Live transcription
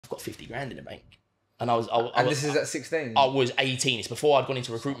got 50 grand in the bank. And this is at 16? I was 18. It's before I'd gone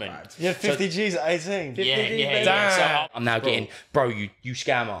into recruitment. You had 50 G's at 18? Yeah. So I'm now getting, bro, you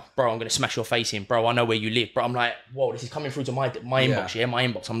scammer. Bro, I'm going to smash your face in. Bro, I know where you live. Bro, I'm like, whoa, this is coming through to my inbox, my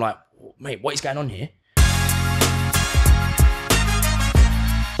inbox. I'm like, mate, what is going on here?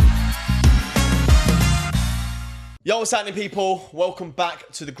 Yo, what's happening, people? Welcome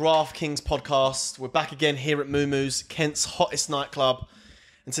back to the Graftkings podcast. We're back again here at Moo Moo's, Kent's hottest nightclub.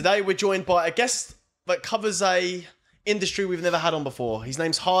 And today we're joined by a guest that covers a industry we've never had on before. His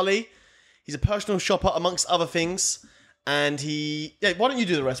name's Harley. He's a personal shopper, amongst other things. And why don't you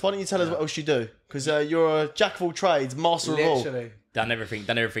do the rest? Why don't you tell us what else you do? Because you're a jack of all trades, master of all. Done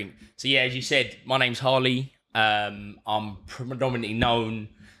everything. So yeah, as you said, my name's Harley. I'm predominantly known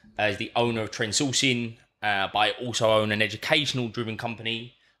as the owner of Trendsourcing, but I also own an educational driven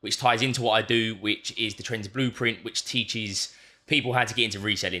company, which ties into what I do, which is the Trendsblueprint, which teaches people how to get into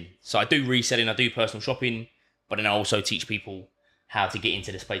reselling. So I do reselling, I do personal shopping, but then I also teach people how to get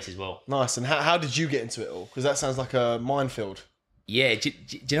into the space as well. Nice. And how did you get into it all? Because that sounds like a minefield. Yeah, do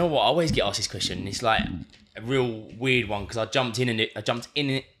you know what? I always get asked this question. It's like a real weird one because I jumped in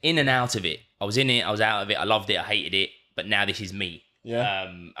and out of it. I was in it, I was out of it, I loved it, I hated it, but now this is me. Yeah.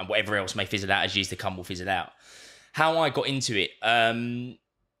 And whatever else may fizzle out as years to come will fizzle out. How I got into it.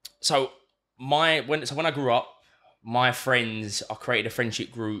 So when I grew up, my friends, I created a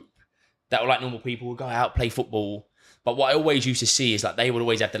friendship group that were like normal people, would go out, play football. But what I always used to see is like they would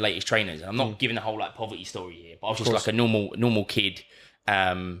always have the latest trainers. And I'm not giving the whole like poverty story here, but I was just like a normal kid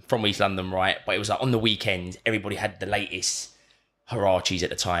from East London, right? But it was like on the weekends, everybody had the latest Harachis at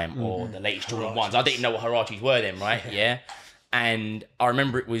the time or the latest Jordan 1s. I didn't know what Harachis were then, right? Yeah. And I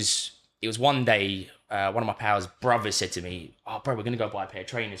remember it was one day, one of my pals' brothers said to me, "Oh, bro, we're going to go buy a pair of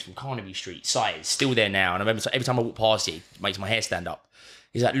trainers from Carnaby Street. Size, still there now." And I remember every time I walk past it makes my hair stand up.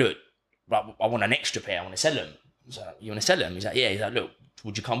 He's like, "Look, I want an extra pair. I want to sell them." I was like, "You want to sell them?" He's like, "Yeah." He's like, "Look,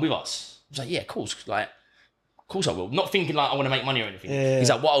 would you come with us?" I was like, "Yeah, of course." Like, of course I will. Not thinking like I want to make money or anything. Yeah. He's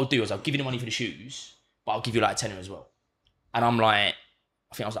like, "What I'll do is I'll give you the money for the shoes, but I'll give you like a tenner as well." And I'm like,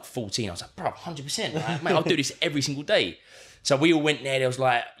 I think I was like 14. I was like, "Bro, 100%, right? Mate, I'll do this every single day." So we all went there. There was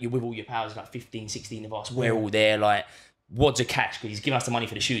like, you're with all your pals, like 15, 16 of us. We're all there, like wads of cash because he's giving us the money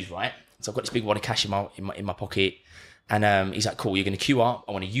for the shoes, right? So I've got this big wad of cash in my pocket, and he's like, "Cool, you're gonna queue up.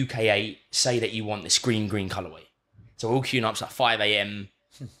 I want a UK8. Say that you want the screen green colorway." So we're all queuing up. It's like 5 a.m.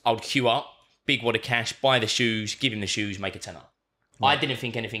 I would queue up, big wad of cash, buy the shoes, give him the shoes, make a tenner. I didn't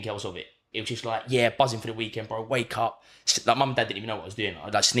think anything else of it. It was just like, yeah, buzzing for the weekend, bro. Wake up. Like mum and dad didn't even know what I was doing.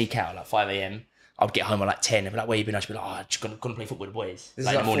 I'd like sneak out at like 5 a.m. I'd get home at like 10. I'd be like, "Where you been?" I'd be like, "Oh, I'm just gonna play football with the boys." This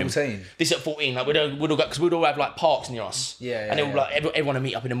like, is like 14? This is at 14. Like, we'd all go, because we'd all have like parks near us. And then we'd like, everyone would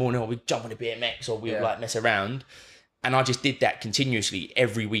meet up in the morning, or we'd jump on a BMX, or we'd like mess around. And I just did that continuously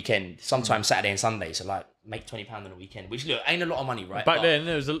every weekend, sometimes Saturday and Sunday. So like, make £20 on a weekend, which look, ain't a lot of money, right? Back then,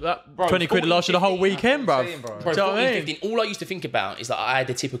 there was 20 quid lasted the whole weekend, bro. Bro, 14, 15, all I used to think about is that I had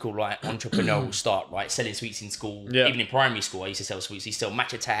the typical like entrepreneurial start, right? Selling sweets in school, even in primary school, I used to sell sweets. I used to sell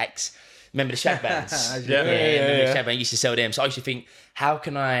match attacks. Remember the shag bands? The shag bands. I used to sell them. So I used to think, how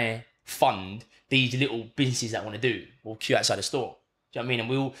can I fund these little businesses that I want to do? Or queue outside the store. Do you know what I mean? And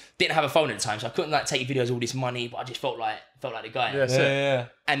we all didn't have a phone at the time, so I couldn't like take videos of all this money, but I just felt like the guy. Yeah.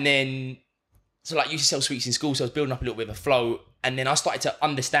 And then, so like, used to sell sweets in school, so I was building up a little bit of a flow. And then I started to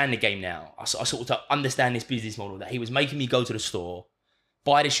understand the game now. I sort of understand this business model that he was making me go to the store,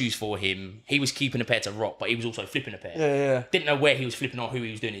 buy the shoes for him. He was keeping a pair to rock, but he was also flipping a pair. Didn't know where he was flipping or who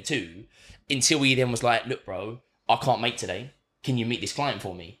he was doing it to, until he then was like, "Look, bro, I can't make today. Can you meet this client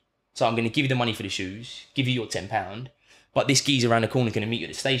for me? So I'm going to give you the money for the shoes, give you your £10, but this geezer around the corner is going to meet you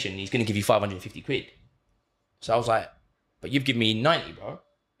at the station. And he's going to give you 550 quid. So I was like, "But you've given me 90, bro."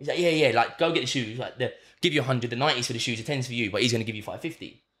 He's like, yeah, like, go get the shoes. Like, give you 100, the 90's for the shoes, the 10's for you, but he's going to give you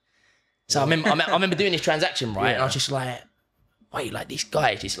 550. So I remember doing this transaction, right? And I was just like, wait, like, this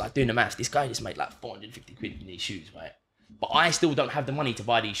guy is just like doing the maths. This guy just made like 450 quid in these shoes, right? But I still don't have the money to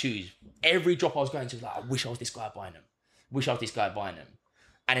buy these shoes. Every drop I was going to was like, I wish I was this guy buying them.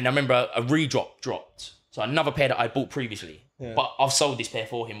 And then I remember a re-drop dropped. So another pair that I bought previously, but I've sold this pair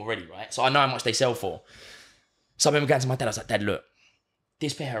for him already, right? So I know how much they sell for. So I remember going to my dad, I was like, "Dad, look,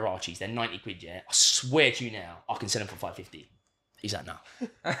 this pair of Harachis, they're 90 quid, yeah? I swear to you now, I can sell them for 550. He's like, "No."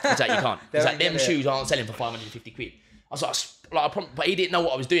 He's like, "You can't." He's like, "Them shoes aren't selling for 550 quid. I was like, but he didn't know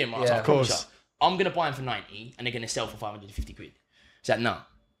what I was doing. Right? I was like, "Of course. I'm going to buy them for 90 and they're going to sell for 550 quid. He's like, "No."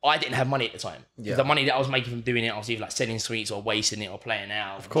 I didn't have money at the time. Yeah. The money that I was making from doing it, I was either like selling sweets or wasting it or playing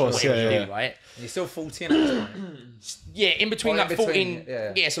out. Of course, whatever yeah, you yeah. do, right? You're still 14 at this point. Yeah, in between Oh, in like between,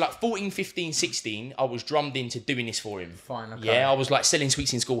 14, yeah. so like 14, 15, 16, I was drummed into doing this for him. Fine, okay. Yeah, I was like selling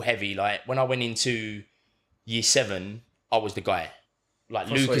sweets in school heavy. Like when I went into year 7, I was the guy. Like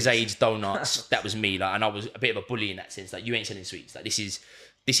For Lucas sweets. Age donuts, that was me. Like, and I was a bit of a bully in that sense. Like, you ain't selling sweets. Like, this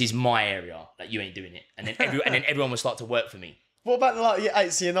is my area. Like, you ain't doing it. And then everyone would start to work for me. What about like your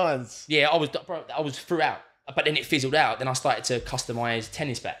 8s, year 9s? Yeah, I was throughout. But then it fizzled out. Then I started to customize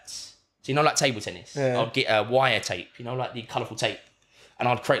tennis bats. So, like table tennis, Yeah. I'd get a wire tape, like the colourful tape. And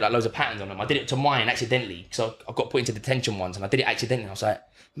I'd create like loads of patterns on them. I did it to mine accidentally. So I got put into detention once and I did it accidentally. I was like,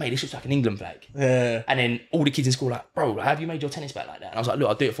 mate, this looks like an England flag. Yeah. And then all the kids in school were like, bro, how have you made your tennis bat like that? And I was like, look,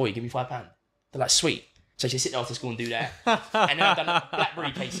 I'll do it for you. Give me £5. They're like, sweet. So she sit there after school and do that. And then I've done like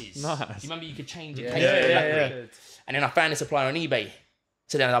BlackBerry cases. Nice. Do you remember you could change the Yeah, case yeah, to yeah, BlackBerry? And then I found a supplier on eBay.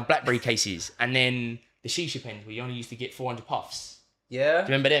 So then I done BlackBerry cases. And then the shisha pens where you only used to get 400 puffs. Yeah. Do you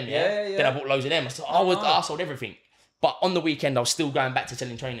remember them? Yeah, yeah. Then I bought loads of them. I sold everything. But on the weekend, I was still going back to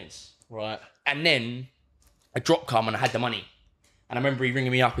selling trainers. Right. And then a drop come and I had the money. And I remember he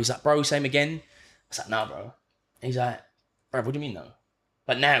ringing me up. He's like, bro, same again? I was like, nah, bro. And he's like, bro, what do you mean, though?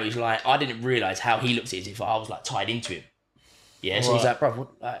 But now he's like, I didn't realise how he looked at it as if I was like tied into him. Yeah, so he's like, bro,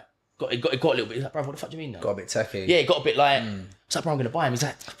 what, like, it got a little bit. He's like, bro, what the fuck do you mean, though? Got a bit techie. Yeah, it got a bit like, I was like, bro, I'm going to buy him. He's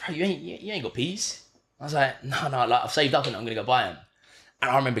like, bro, you ain't got peas. I was like, no, like, I've saved up and I'm going to go buy him. And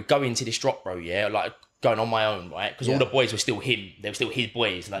I remember going to this drop, bro, yeah, like going on my own, right? Because all the boys were still him. They were still his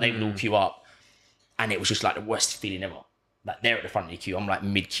boys. Like, they would all queue up. And it was just like the worst feeling ever. Like, they're at the front of the queue. I'm like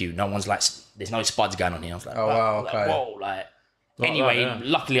mid queue. No one's like, there's no spuds going on here. I was like, Oh, wow, like, okay. whoa, like. Anyway, that,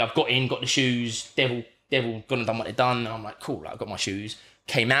 yeah. luckily I've got in, got the shoes. Devil gone and done what they've done. And I'm like, cool, like, I got my shoes.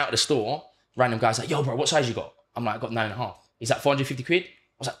 Came out of the store. Random guy's like, yo, bro, what size you got? I'm like, I got 9.5. He's like, 450 quid? I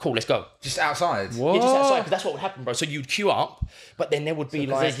was like, cool, let's go. Just outside. What? Yeah, just outside, because that's what would happen, bro. So you'd queue up, but then there would be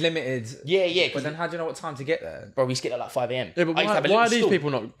Because like, there's limited. yeah, But then how do you know what time to get there? bro, we get at like 5 a.m. Yeah, but I used to have a why little are these stall. people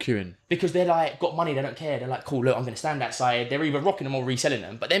not queuing? Because they're like, got money, they don't care. They're like, cool, look, I'm going to stand outside. They're either rocking them or reselling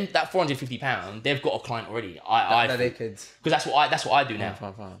them. But then that £450, they've got a client already. That they could. Because that's what I do now.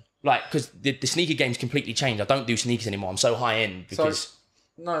 Fine. Like, because the sneaker game's completely changed. I don't do sneakers anymore. I'm so high end because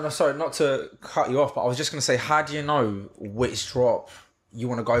No, sorry, not to cut you off, but I was just going to say, how do you know which drop you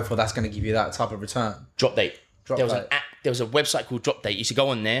want to go for that's going to give you that type of return? Drop Date. Drop there was Date. an app. There was a website called Drop Date. You used to go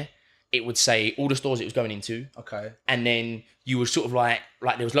on there. It would say all the stores it was going into. Okay. And then you were sort of like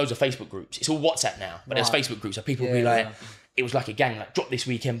there was loads of Facebook groups. It's all WhatsApp now, but there's Right. Facebook groups. So people would be like, it was like a gang, like, drop this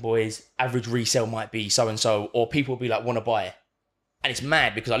weekend, boys. Average resale might be so and so, or people would be like, want to buy. And it's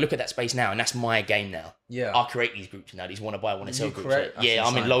mad because I look at that space now, and that's my game now. Yeah. I'll create these groups now. These want to buy, want to sell You groups. create- that's Yeah,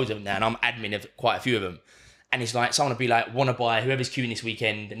 I'm in insane. loads of them now, and I'm admin of quite a few of them. And it's like someone would be like, want to buy, whoever's queuing this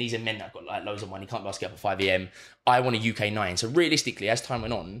weekend, and these are men that have got like loads of money, can't be asked to get up at 5 a.m. I want a UK 9. So realistically, as time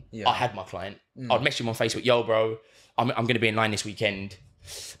went on, I had my client. I'd message him on Facebook, yo, bro, I'm going to be in line this weekend.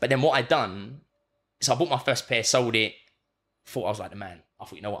 But then what I'd done, so I bought my first pair, sold it, thought I was like the man. I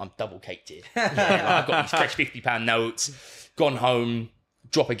thought, you know what, I'm double caked here. Yeah, like, I've got these fresh £50 notes, gone home,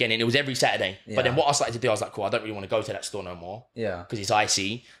 drop again, and it was every Saturday. But then what I started to do, I was like, cool, I don't really want to go to that store no more. Yeah. Because it's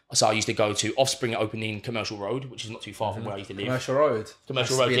icy. So I used to go to Offspring opening Commercial Road, which is not too far from where I used to live. Commercial Road.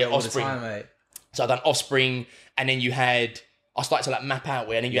 Commercial Used to Road, be yeah, there all the Offspring. time, mate. So I done Offspring, and then you had, I started to like map out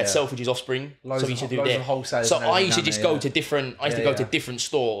where, and then you had Yeah. Selfridges, Offspring. Loads So of we used to ho- do loads there. of wholesalers So and I everything used to down just there, go yeah. to different, I used to Yeah, go to yeah. different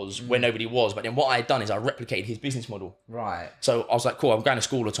stores where nobody was. But then what I had done is I replicated his business model. Right. So I was like, cool, I'm going to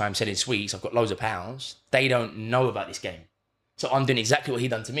school all the time selling sweets. I've got loads of pounds. They don't know about this game. So I'm doing exactly what he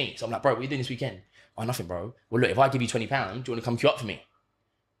done to me. So I'm like, bro, what are you doing this weekend? Oh, nothing, bro. Well, look, if I give you £20, do you want to come queue up for me?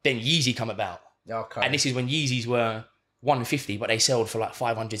 Then Yeezy come about. Okay. And this is when Yeezys were 150, but they sold for like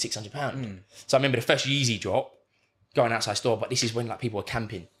 500, 600 pounds. So I remember the first Yeezy drop, going outside store, but this is when like people were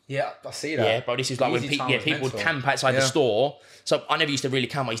camping. Yeah, I see that. Yeah, bro, this is like when Yeezy time was people would mental. camp outside the Yeah. store. So I never used to really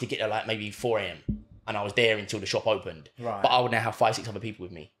camp. I used to get there like maybe 4 a.m. and I was there until the shop opened. Right. But I would now have 5, 6 other people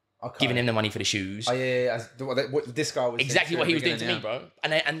with me, Okay. giving them the money for the shoes. Oh, yeah. What this guy was Exactly doing what he was at the doing to me, beginning,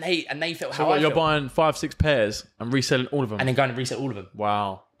 bro. And they felt So how what, I you're felt. buying 5-6 pairs and reselling all of them? And then going to reset all of them.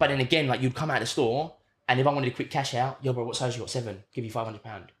 Wow. But then again, like you'd come out of the store, and if I wanted a quick cash out, yo, bro, what size you got? 7. Give you £500.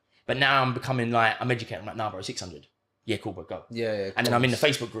 But now I'm becoming like, I'm educated. I'm like, nah, bro, 600. Yeah, cool, bro, go. Yeah. And then I'm in the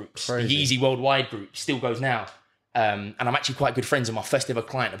Facebook groups. Crazy. The Yeezy Worldwide group still goes now. And I'm actually quite good friends with my first ever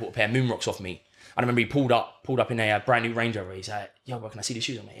client that bought a pair of Moonrocks off me. I remember he pulled up in a brand new Range Rover. He's like, yo, bro, can I see the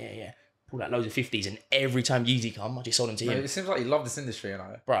shoes? I'm like, yeah. Pulled out loads of 50s, and every time Yeezy come, I just sold them to him. It seems like you love this industry, you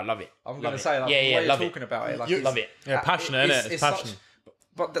know. Bro, I love it. I'm Love going it. to say, like, yeah, the way you're love talking it. about it, like, Love it. Yeah, passionate, innit? It's such- passion.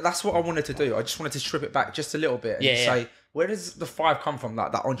 But that's what I wanted to do. I just wanted to strip it back just a little bit and Yeah, say, yeah. where does the 5 come from?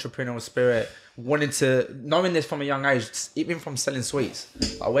 Like that entrepreneurial spirit, knowing this from a young age, even from selling sweets.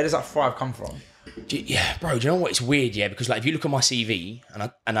 Like, where does that 5 come from? Yeah, bro, do you know what? It's weird, yeah? Because like if you look at my CV,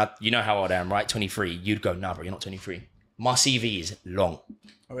 and I you know how old I am, right? 23, you'd go, nah, bro, you're not 23. My CV is long.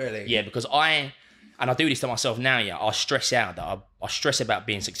 Really? Yeah, because I do this to myself now, yeah, I stress out that I stress about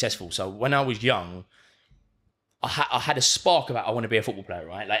being successful. So when I was young, I had a spark about I want to be a football player,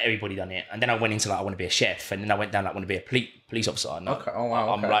 right? Like everybody done it. And then I went into like I want to be a chef, and then I went down like I want to be a police officer. And Okay. Oh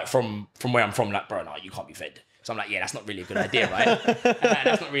wow. I'm like from where I'm from, like, bro, no, you can't be fed. So I'm like, yeah, that's not really a good idea, right?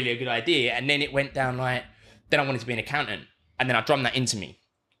 That's not really a good idea. And then it went down like, then I wanted to be an accountant, and then I drummed that into me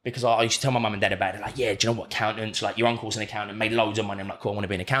because I used to tell my mum and dad about it. Like, yeah, do you know what, accountants? Like your uncle's an accountant, made loads of money. I'm like, cool, I want to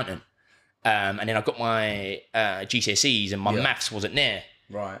be an accountant. And then I got my GCSEs, and my maths wasn't there.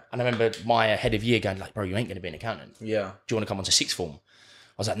 Right. And I remember my head of year going like, bro, you ain't going to be an accountant. Yeah. Do you want to come on to sixth form? I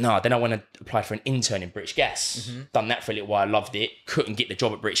was like, no. Then I went and applied for an intern in British Gas. Done that for a little while, loved it. Couldn't get the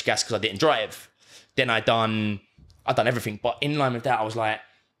job at British Gas because I didn't drive. Then I'd done everything. But in line with that, I was like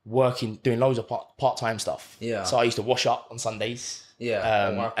doing loads of part-time stuff. Yeah. So I used to wash up on Sundays.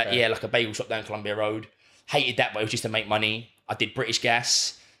 Yeah. Yeah, like a bagel shop down Columbia Road. Hated that, but it was just to make money. I did British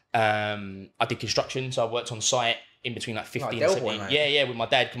Gas. I did construction. So I worked on site in between like 15 and 17. Yeah, with my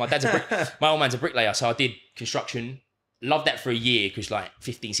dad. 'Cause my dad's my old man's a bricklayer. So I did construction. Loved that for a year because like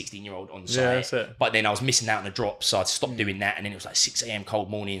 15, 16-year-old on site. Yeah, that's it. But then I was missing out on the drops. So I stopped doing that. And then it was like 6 a.m. cold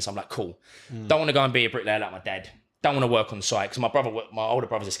morning. So I'm like, cool. Don't want to go and be a bricklayer like my dad. Don't want to work on site. Because my older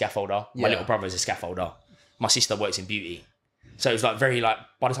brother's a scaffolder. My little brother is a scaffolder. My sister works in beauty. So it was like very like,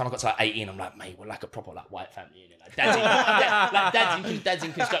 by the time I got to like 18, I'm like, mate, we're like a proper like white family. You know? Like dad's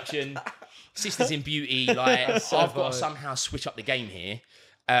in construction. Sisters in beauty, like I've got to somehow switch up the game here.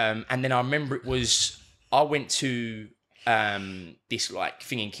 And then I remember I went to this like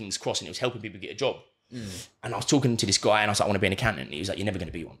thing in King's Cross, and it was helping people get a job. And I was talking to this guy, and I was like, I want to be an accountant. And he was like, you're never going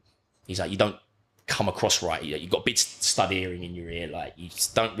to be one. He's like, you don't come across right. You've got bits stud earring in your ear. Like you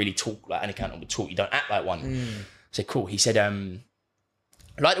just don't really talk like an accountant would talk. You don't act like one. I said, cool. He said,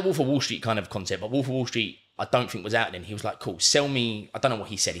 like the Wolf of Wall Street kind of concept, but Wolf of Wall Street, I don't think was out then. He was like, cool, sell me, I don't know what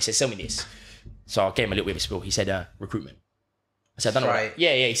he said. He said, sell me this. So I gave him a little bit of a spiel. He said, recruitment. I said, I don't know. Right.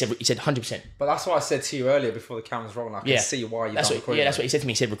 Yeah. He said 100%. But that's what I said to you earlier before the cameras rolling. I can see why you've done recruitment. Yeah, that's what he said to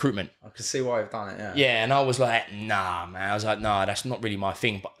me. He said recruitment. I can see why you've done it, yeah. Yeah, and I was like, nah, man. I was like, nah, that's not really my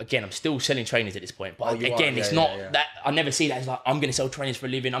thing. But again, I'm still selling trainers at this point. But again, it's not that, I never see that as like, I'm going to sell trainers for a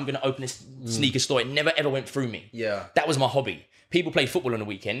living. I'm going to open this sneaker store. It never ever went through me. Yeah. That was my hobby. People played football on the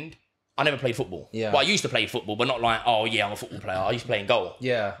weekend. I never played football. Yeah. Well, I used to play football, but not like, oh yeah, I'm a football player. I used to play in goal.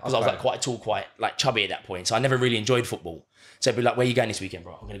 Yeah. Because I was like quite tall, quite like chubby at that point. So I never really enjoyed football. So it'd be like, where are you going this weekend,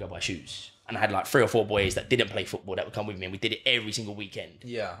 bro? I'm going to go buy shoes. And I had like 3 or 4 boys that didn't play football that would come with me, and we did it every single weekend.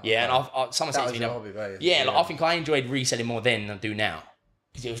 Yeah. Yeah. And someone said to me, like, I think I enjoyed reselling more then than I do now.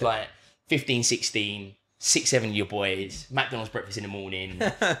 Because it was like 15, 16, 6, 7 of your boys, McDonald's breakfast in the morning,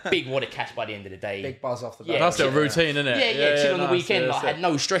 big wad of cash by the end of the day. Big buzz off the back. Yeah, That's a routine, isn't it? Yeah, chill on the weekend. Like, I had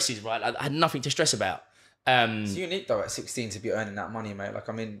no stresses, right? Like, I had nothing to stress about. It's unique though at 16 to be earning that money, mate. Like,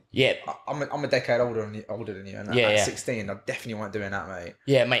 I mean, yeah, I'm a decade older than you, and at 16, I definitely weren't doing that, mate.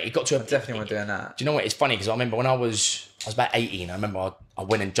 Yeah, mate, it got to. I definitely weren't doing that. Do you know what? It's funny because I remember when I was about 18. I remember I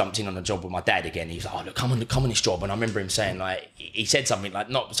went and jumped in on a job with my dad again. He was like, "Oh, look, come on this job," and I remember him saying like, he said something like,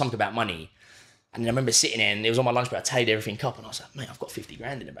 not something about money, and then I remember sitting there and it was on my lunch break. I tallied everything up, and I was like, "Mate, I've got 50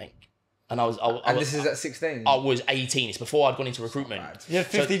 grand in the bank." And this is at 16? I was 18. It's before I'd gone into recruitment. You had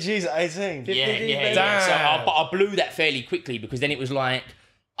 50 G's at 18? Yeah. So I blew that fairly quickly because then it was like,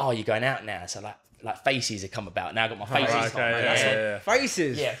 oh, you're going out now. So like faces have come about. Now I got my faces.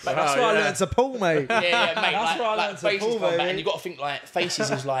 Faces? Yeah. That's why I learned to pull, mate. Yeah, mate. That's why I learned to pull, baby. And you got to think like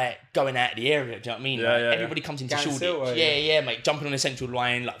faces is like going out of the area. Do you know what I mean? Yeah, like, yeah, everybody comes into Shoreditch. Shoreditch. Yeah, mate. Jumping on the central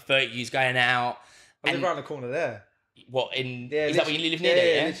line, like 30 G's going out. I live around the corner there. What, is literally, that where you live near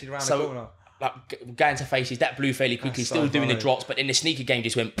there? Yeah, literally around the corner. Like going to faces, that blew fairly quickly, still doing the drops, but then the sneaker game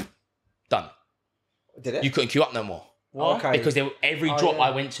just went done. Did it? You couldn't queue up no more. What? Okay. Because every drop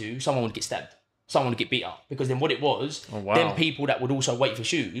I went to, someone would get stabbed. Someone would get beat up. Because then what it was, then people that would also wait for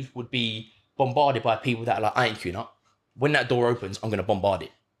shoes would be bombarded by people that are like, I ain't queuing up. When that door opens, I'm going to bombard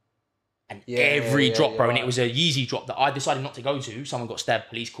it. And every drop, bro, and it was a Yeezy drop that I decided not to go to. Someone got stabbed,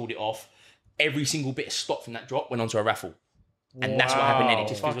 police called it off. Every single bit of stock from that drop went onto a raffle. And that's what happened then. It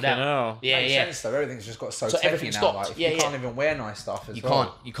just fizzled out. Hell. Yeah. Sense, though. Everything's just got so everything now. stopped. Like, you can't even wear nice stuff as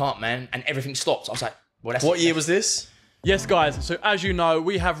well. You can't, man. And everything stopped. I was like, well, that's What year was this? Yes, guys. So as you know,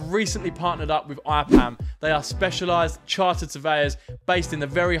 we have recently partnered up with IPAM. They are specialised chartered surveyors based in the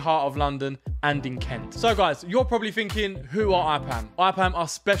very heart of London, and in Kent. So guys, you're probably thinking, who are IPAM? IPAM are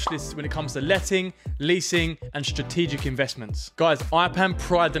specialists when it comes to letting, leasing, and strategic investments. Guys, IPAM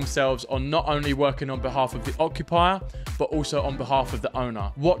pride themselves on not only working on behalf of the occupier, but also on behalf of the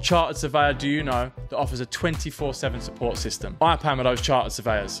owner. What chartered surveyor do you know that offers a 24/7 support system? IPAM are those chartered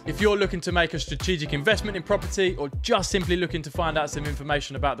surveyors. If you're looking to make a strategic investment in property, or just simply looking to find out some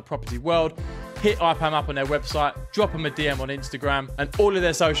information about the property world, hit IPAM up on their website, drop them a DM on Instagram, and all of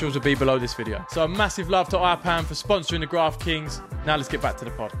their socials will be below this video. So a massive love to IPAM for sponsoring the Graftkings. Now let's get back to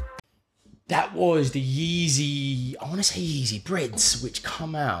the pod. That was the Yeezy, I want to say Yeezy Breads, which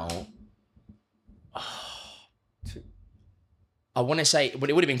come out. I want to say, well,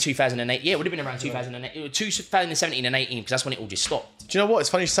 it would have been 2008. Yeah, it would have been around 2008. It was 2017 and 18 because that's when it all just stopped. Do you know what? It's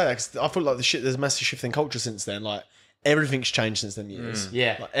funny you say that because I feel like there's a massive shift in culture since then. Like everything's changed since then years.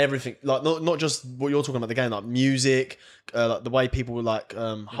 Yeah. Like everything, like not just what you're talking about the game, like music, like the way people like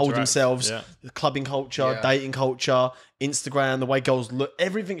hold themselves, the clubbing culture, dating culture, Instagram, the way girls look,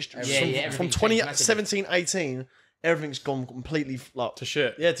 everything's from everything's 2017, 18. Everything's gone completely like To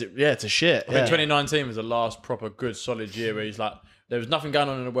shit. to shit. I think 2019 was the last proper good solid year where he's like, there was nothing going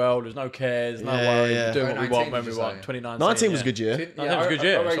on in the world, there's no cares, no worries, we're doing what we want when we want. 2019. 19 was a good year. Yeah, it was a good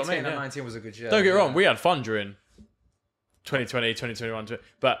year. That's 18 what I mean, and yeah. 19 was a good year. Don't get me wrong, we had fun during 2020, 2021,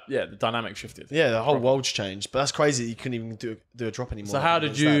 but yeah, the dynamic shifted. Yeah, the whole world's changed. But that's crazy that you couldn't even do a drop anymore. So how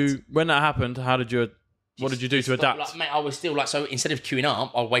did you, when that happened, what did you do to adapt? Like, mate, I was still like, so instead of queuing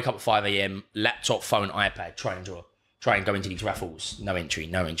up, I'd wake up at 5 a.m, laptop, phone, iPad, try and go into these raffles. No entry.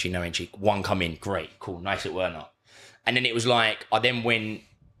 One come in, great, cool, nice little earner. And then it was like, I then went,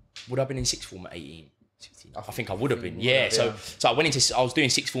 would I have been in sixth form at 18? 16? I think I would have been, yeah. So I went into, I was doing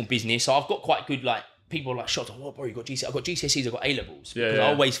sixth form business. So I've got quite good, like, people are like shocked. Oh, bro, you got GCSEs. I've got GCSEs, I've got A-levels. Because I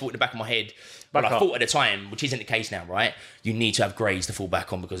always thought in the back of my head, but I thought at the time, which isn't the case now, right? You need to have grades to fall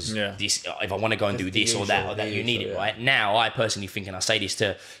back on because this, if I want to go and do this or that, you need it, right? Now, I personally think, and I say this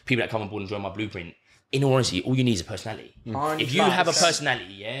to people that come on board and join my blueprint, in all honesty, all you need is a personality. If you have a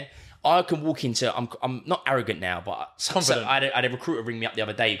personality, I can walk into, I'm not arrogant now, but confident. I had a recruiter ring me up the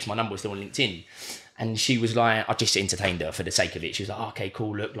other day because my number was still on LinkedIn. And she was like, I just entertained her for the sake of it. She was like, okay,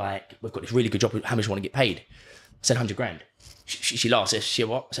 cool, look, like, we've got this really good job. How much do you want to get paid? I said 100 grand. She laughed. She said,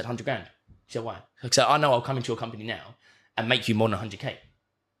 what? I said 100 grand. She said, why? I said, I know I'll come into your company now and make you more than 100K.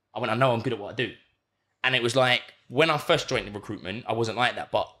 I went, I know I'm good at what I do. And it was like, when I first joined the recruitment, I wasn't like that,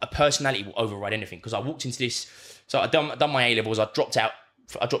 but a personality will override anything. Because I walked into this, so I'd done my A-levels, I dropped out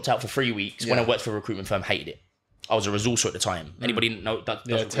for 3 weeks. When I worked for a recruitment firm, hated it. I was a resourcer at the time. Anybody didn't know that?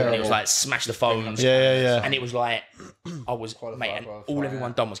 It was like smash the phones. And it was like, I was, mate, and all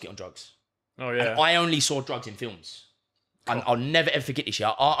everyone done was get on drugs. Oh yeah. And I only saw drugs in films. And I'll never ever forget this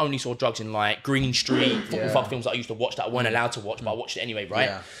year. I only saw drugs in like Green Street, football films that I used to watch that I weren't allowed to watch, but I watched it anyway, right?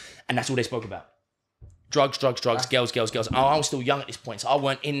 Yeah. And that's all they spoke about. Drugs, girls. I was still young at this point, so I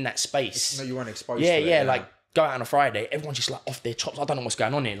weren't in that space. No, you weren't exposed to it. Yeah, like go out on a Friday, everyone's just like off their chops. I don't know what's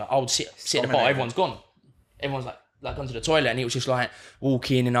going on here. Like I would sit at the bar, everyone's gone. Everyone's like gone to the toilet, and it was just like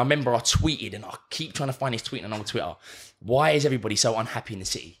walking. And I remember I tweeted, and I keep trying to find this tweet on Twitter. Why is everybody so unhappy in the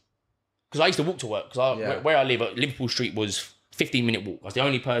city? Because I used to walk to work. Because where I live, Liverpool Street was 15-minute walk. I was the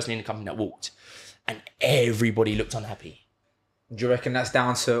only person in the company that walked, and everybody looked unhappy. Do you reckon that's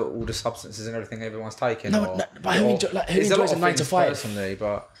down to all the substances and everything everyone's taking? No, but who enjoys a 9 to 5? Personally,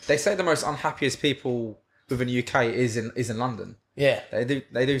 but they say the most unhappiest people within the UK is in London. Yeah,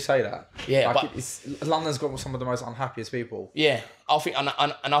 they do say that. Yeah, like London's got some of the most unhappiest people. Yeah, I think, and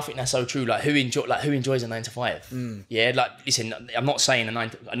I think that's so true. Like who enjoys a 9 to 5? Yeah, like listen, I'm not saying a 9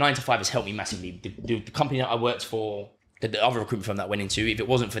 to 5 has helped me massively. The company that I worked for, the other recruitment firm that I went into, if it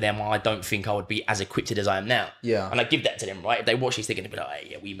wasn't for them, I don't think I would be as equipped as I am now. Yeah. And I give that to them, right? If they watch this, they're going to be like, hey,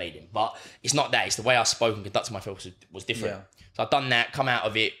 yeah, we made him. But it's not that. It's the way I spoke and conducted myself was different. Yeah. So I've done that, come out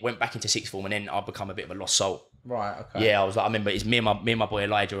of it, went back into sixth form, and then I've become a bit of a lost soul. Right, okay. Yeah, I was like, I remember it's me and my boy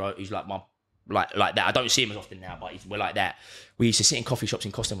Elijah, he's like my, like that. I don't see him as often now, but we're like that. We used to sit in coffee shops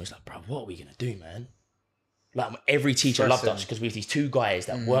in Coston, we was like, bro, what are we going to do, man? Like every teacher loved us because we were these two guys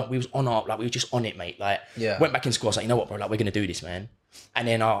that weren't, we were just on it, mate. Like, went back in school, I was like, you know what, bro, like we're going to do this, man. And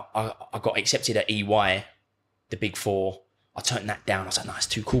then I got accepted at EY, the Big Four. I turned that down. I was like, no, it's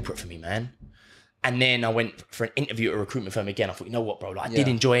too corporate for me, man. And then I went for an interview at a recruitment firm again. I thought, you know what, bro, like I did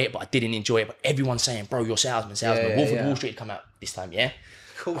enjoy it, but I didn't enjoy it. But everyone's saying, bro, you're salesman. Wolf of Wall Street come out this time, yeah?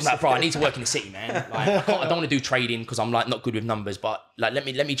 I'm like, bro, I need to work in the city, man. Like, I don't want to do trading because I'm like not good with numbers, but like let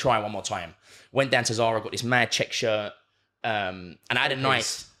me try one more time. Went down to Zara, got this mad check shirt, and I had a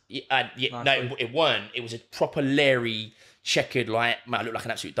nice. No, it weren't. It was a proper Larry checkered, like, man, I look like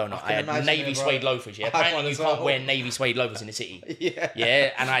an absolute donut. I had imagine navy it, bro. suede loafers, yeah. I have one Apparently you as can't well. wear navy suede loafers in the city.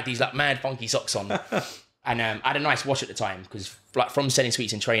 Yeah. And I had these like mad funky socks on. And I had a nice watch at the time because like from selling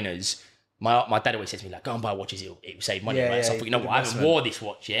sweets and trainers, my dad always said to me like, go and buy watches, it will save money, Yeah, right? So I yeah, thought, you know good what, I haven't investment. wore this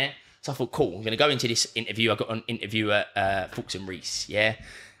watch, yeah? So I thought, cool, I'm going to go into this interview. I got an interview at Fuchs and Reese, yeah?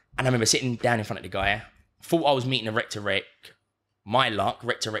 And I remember sitting down in front of the guy, thought I was meeting a rec-to-rec. My luck,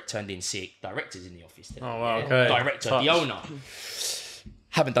 rec-to-rec turned in sick. Director's in the office today. Oh, wow, yeah? okay. Director, Touch. the owner.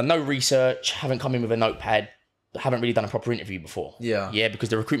 Haven't done no research, haven't come in with a notepad, haven't really done a proper interview before. Yeah. Because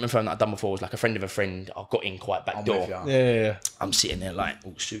the recruitment firm that I'd done before was like a friend of a friend. I got in quite back I'm door. with ya. Yeah. I'm sitting there like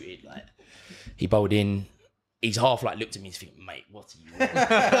all suited, like he bowled in. He's half like looked at me and thinking, mate, what are you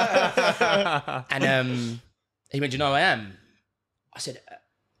on? And he went, do you know who I am? I said,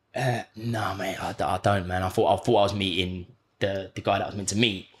 no, mate, I don't, man. I thought I was meeting the guy that I was meant to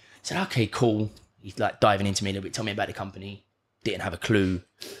meet. I said, okay, cool. He's like diving into me a little bit, tell me about the company. Didn't have a clue.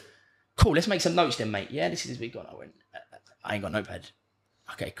 Cool, let's make some notes then, mate. Yeah, this is week on. I went, I ain't got a notepad.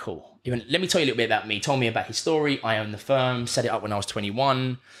 Okay, cool. He went, let me tell you a little bit about me. Told me about his story. I own the firm, set it up when I was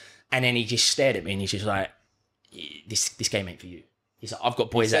 21. And then he just stared at me and he's just like, this game ain't for you. He's like, I've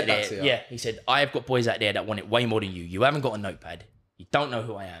got boys out said that there. to you? Yeah, he said, I've got boys out there that want it way more than you. You haven't got a notepad. You don't know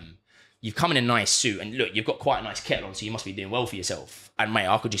who I am. You've come in a nice suit and look, you've got quite a nice kettle on, so you must be doing well for yourself. And mate,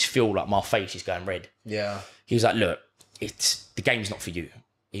 I could just feel like my face is going red. Yeah. He was like, look, the game's not for you.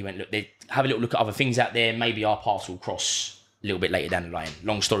 He went, look, have a little look at other things out there. Maybe our paths will cross a little bit later down the line.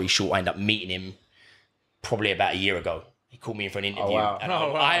 Long story short, I ended up meeting him probably about a year ago. He called me in for an interview. wow. And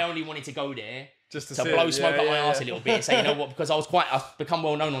Oh, wow. I only wanted to go there Just to see blow it. smoke Yeah, up my yeah, ass yeah. a little bit and say, you know what, because I've become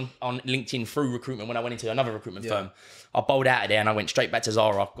well known on LinkedIn through recruitment when I went into another recruitment firm. I bowled out of there and I went straight back to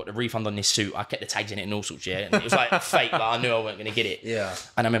Zara, got the refund on this suit, I kept the tags in it and all sorts, yeah. And it was like fake, like I knew I wasn't going to get it. Yeah.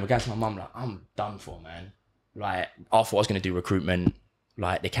 And I remember going to my mum like, I'm done for, man. Like, I thought I was going to do recruitment.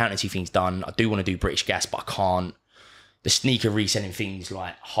 Like, the accountancy thing's done. I do want to do British Gas, but I can't. The sneaker reselling thing's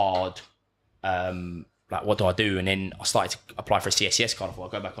like hard. Like, what do I do? And then I started to apply for a CSCS card. I thought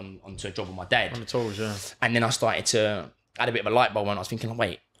I'd go back onto a job with my dad. On the tools, yeah. And then I started to add a bit of a light bulb and I was thinking, like,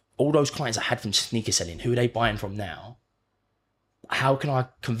 wait, all those clients I had from sneaker selling, who are they buying from now? How can I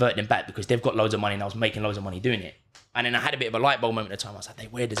convert them back? Because they've got loads of money and I was making loads of money doing it. And then I had a bit of a light bulb moment at the time. I was like, they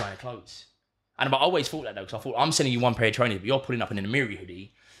wear designer clothes. And I always thought that though, because I thought, I'm selling you one pair of trainers, but you're pulling up in an Amiri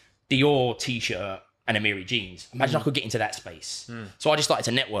hoodie, Dior t-shirt and Amiri jeans. Imagine I could get into that space. So I just started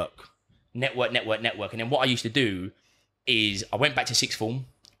to network. And then what I used to do is I went back to sixth form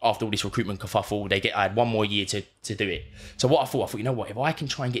after all this recruitment kerfuffle. I had one more year to do it. So what I thought, you know what, if I can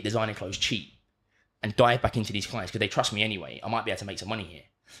try and get designer clothes cheap and dive back into these clients, because they trust me anyway, I might be able to make some money here.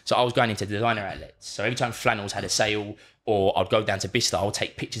 So I was going into designer outlets. So every time Flannels had a sale or I'd go down to Bicester, I would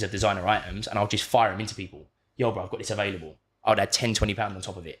take pictures of designer items and I'll just fire them into people. Yo, bro, I've got this available. I would add 10, 20 pounds on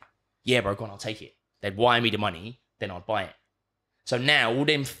top of it. Yeah, bro, go on, I'll take it. They'd wire me the money, then I'd buy it. So now all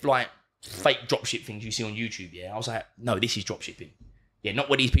them like fake dropship things you see on YouTube, yeah, I was like, no, this is dropshipping. Yeah, not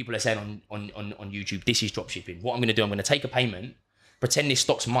what these people are saying on YouTube. This is dropshipping. What I'm going to do, I'm going to take a payment, pretend this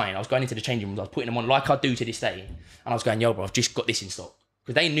stock's mine. I was going into the changing rooms, I was putting them on like I do to this day. And I was going, yo, bro, I've just got this in stock.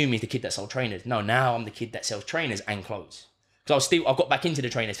 Because they knew me as the kid that sold trainers. No, now I'm the kid that sells trainers and clothes. Because I got back into the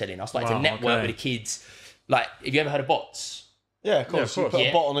trainer selling. I started to network with the kids. Like, have you ever heard of bots? Yeah, of course. Yeah, You of put course.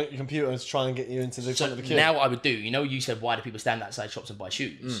 a bot on your computer to try and get you into the front So of the queue. now what I would do, you know, you said, why do people stand outside shops and buy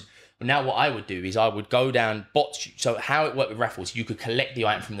shoes? But now what I would do is I would go down bots. So how it worked with raffles, you could collect the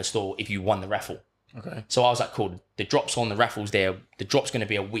item from the store if you won the raffle. Okay. So I was like, cool, the drop's on the raffles there. The drop's going to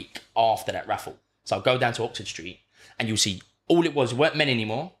be a week after that raffle. So I'll go down to Oxford Street and you'll see all it weren't men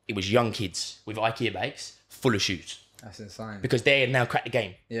anymore. It was young kids with IKEA bags full of shoes. That's insane. Because they had now cracked the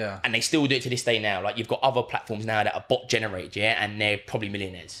game. Yeah. And they still do it to this day now. Like, you've got other platforms now that are bot generated, yeah? And they're probably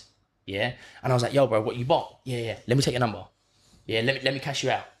millionaires, yeah? And I was like, yo, bro, what you bought? Yeah. Let me take your number. Yeah, let me cash you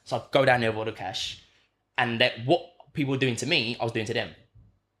out. So I go down there with all the cash. And what people were doing to me, I was doing to them.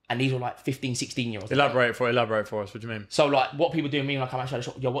 And these were like 15, 16-year-olds. Elaborate for us. What do you mean? So, like, what people do to me when I come outside the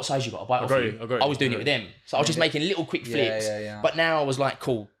shop, yo, what size you got? I'll buy it off you. I got you. I was doing it with them. So I was just making little quick flips. Yeah. But now I was like,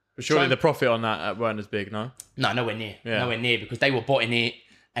 cool. But surely the profit on that weren't as big, no? No, nowhere near. Yeah. Nowhere near, because they were botting it.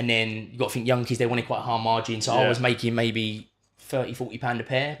 And then you got to think young kids, they wanted quite a high margin. So I Yeah. was making maybe 30, 40 pound a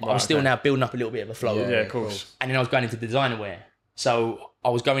pair. But I was Right, still okay. now building up a little bit of a flow. Yeah, of course. And then I was going into designer wear. So I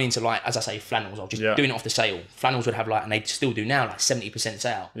was going into, like, as I say, flannels. I was just doing it off the sale. Flannels would have, like, and they still do now, like 70%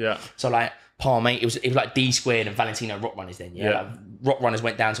 sale. Yeah. So, like, mate, it was like D squared and Valentino rock runners then. Yeah. Like, rock runners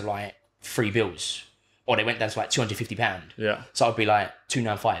went down to like £3, or they went down to like £250. Yeah. So I'd be like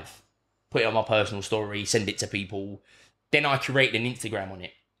 295. Put it on my personal story, send it to people. Then I created an Instagram on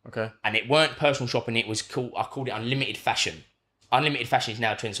it. Okay. And it weren't personal shopping. It was called, I called it Unlimited Fashion. Unlimited Fashion is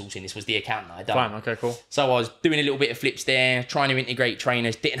now Trendsourcing. This was the account that I done. Fine. Okay. Cool. So I was doing a little bit of flips there, trying to integrate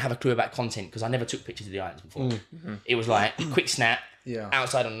trainers. Didn't have a clue about content because I never took pictures of the items before. It was like quick snap,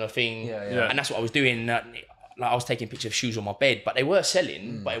 outside on the thing, and that's what I was doing. Like I was taking pictures of shoes on my bed, but they were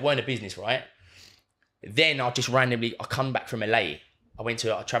selling, but it weren't a business, right? Then I just randomly, I come back from LA. I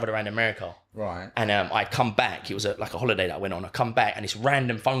travelled around America. Right. And I come back. It was like a holiday that I went on. I come back and this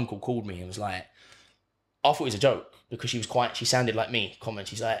random phone call called me and was like, I thought it was a joke because she sounded like me.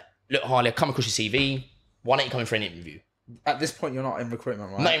 She's like, look, Harley, I've come across your CV. Why don't you come in for an interview? At this point, you're not in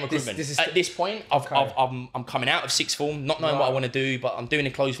recruitment, right? Not in recruitment. At this point, I'm coming out of sixth form, not knowing what I want to do, but I'm doing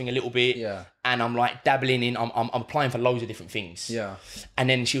the clothes thing a little bit. Yeah. And I'm like dabbling in, I'm applying for loads of different things. Yeah. And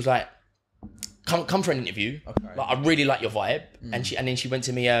then she was like, come for an interview. Okay. Like, I really like your vibe. And then she went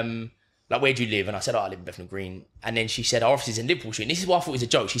to me, like, where do you live? And I said, I live in Bethnal Green. And then she said, our office is in Liverpool Street. And this is why I thought it was a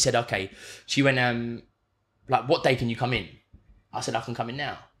joke. She said, okay. She went, like, what day can you come in? I said, I can come in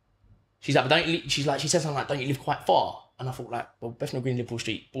now. She's like, but she said something like, don't you live quite far? And I thought, like, well, Bethnal Green, Liverpool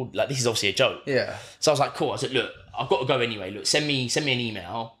Street, like, this is obviously a joke. Yeah. So I was like, cool. I said, look, I've got to go anyway. Look, send me an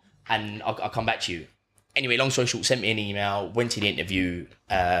email and I'll come back to you. Anyway, long story short, sent me an email, went to the interview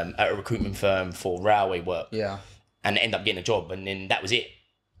at a recruitment firm for railway work. Yeah. And ended up getting a job. And then that was it.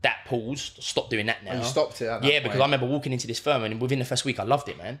 That paused, stopped doing that now. Oh, you stopped it at that because point. I remember walking into this firm and within the first week, I loved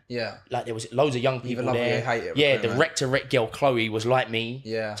it, man. Yeah. Like, there was loads of young people there. Hate it, yeah, the rec-to-rec girl, Chloe, was like me.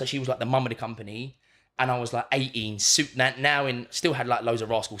 Yeah. So she was like the mum of the company. And I was like 18, suit now still had like loads of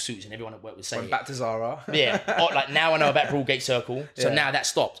rascal suits and everyone at work would say Went back to Zara. Yeah. Or, like, now I know about Broadgate Circle. So now that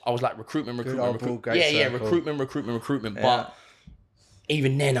stopped. I was like recruitment. Yeah, recruitment. Yeah. But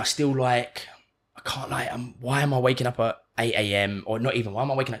even then I still like, I can't like, why am I waking up at 8 a.m. or not even, why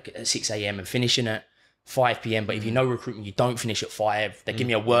am I waking up at 6 a.m. and finishing at 5 p.m. But if you know recruitment, you don't finish at 5. They give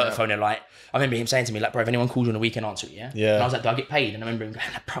me a work phone. They're like, I remember him saying to me, like, bro, if anyone calls you on the weekend, answer it, yeah? And I was like, do I get paid? And I remember him going,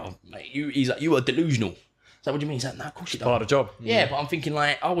 bro, mate, he's like, you are delusional. So what do you mean? He's like, no, of course you don't. Part of the job. Yeah, but I'm thinking,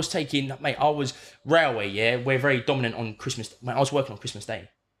 like, I was railway, yeah? We're very dominant on Christmas. Mate, I was working on Christmas Day.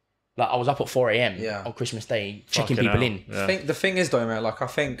 Like, I was up at 4 a.m. on Christmas Day, checking people in. Yeah. The thing is, though, man, like, I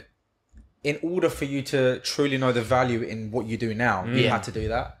think in order for you to truly know the value in what you do now, you had to do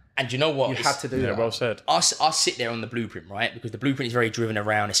that. And you know what? You had to do that. Well said. I sit there on the blueprint, right? Because the blueprint is very driven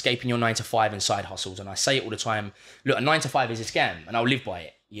around escaping your 9 to 5 and side hustles. And I say it all the time. Look, a 9 to 5 is a scam and I'll live by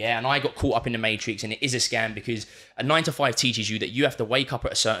it. Yeah. And I got caught up in the matrix and it is a scam because a 9 to 5 teaches you that you have to wake up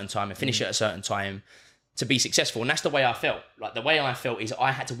at a certain time and finish at a certain time to be successful. And that's the way I felt. Like, the way I felt is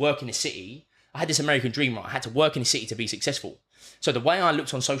I had to work in the city. I had this American dream, right? I had to work in the city to be successful. So the way I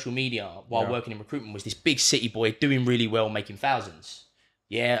looked on social media while working in recruitment was this big city boy doing really well, making thousands.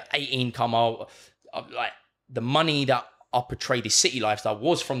 Yeah, 18 come out. Like, the money that I portrayed, this city lifestyle,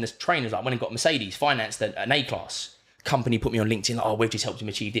 was from this trainers. Like, I went and got Mercedes, financed an A-class. Company put me on LinkedIn, like, oh, we've just helped him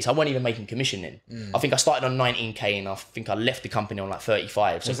achieve this. I wasn't even making commission then. I think I started on 19k and I think I left the company on like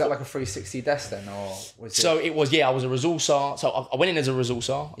 35. So was that like a 360 desk then? Or was it... So it was, I was a resourcer. So I went in as a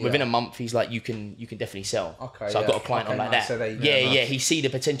resourcer. Within a month, he's like, you can definitely sell. Okay. So I got a client on like that. So he see the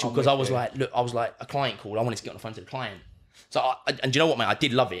potential because I was like, a client called. I wanted to get on the phone to the client. So, and do you know what, mate? I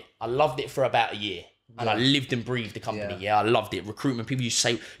did love it. I loved it for about a year. And I lived and breathed the company. Yeah, I loved it. Recruitment. People used to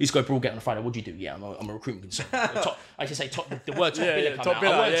say, used to go Broadgate on a Friday. What do you do? Yeah, I'm a recruitment consultant. I used to say the word top biller come out.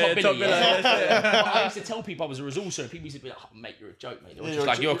 I weren't top biller. But I used to tell people I was a resourcer. And people used to be like, oh, mate, you're a joke, mate. Just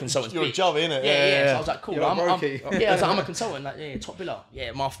like, you're a consultant. You're a job, innit? Yeah. So I was like, cool. I was like, I'm a consultant. Like, top biller.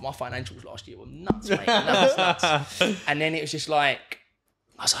 Yeah, my financials last year were nuts, mate. Nuts. And then it was just like,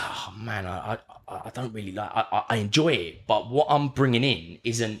 I was like, oh man, I don't really like, I enjoy it, but what I'm bringing in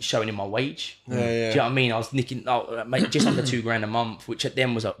isn't showing in my wage. Do you know what I mean? I was nicking just under $2,000 a month, which at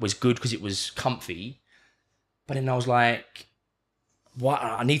then was good because it was comfy. But then I was like, what?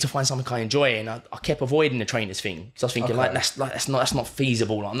 I need to find something I enjoy, and I kept avoiding the trainers thing because I was thinking that's not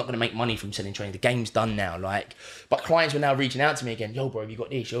feasible. Like, I'm not going to make money from selling trainers. The game's done now. Like, but clients were now reaching out to me again. Yo, bro, have you got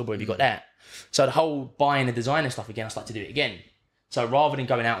this? Yo, bro, have you got that? So the whole buying the designer stuff again, I started to do it again. So rather than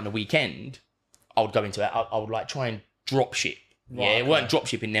going out on the weekend, I would go into it. I would like try and drop ship. It weren't drop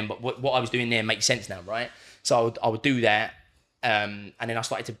shipping then, but what I was doing there makes sense now, right? So I would do that, and then I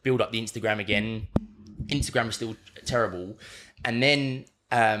started to build up the Instagram again. Instagram was still terrible, and then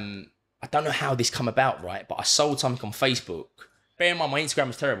I don't know how this come about, right? But I sold something on Facebook. Bear in mind, my Instagram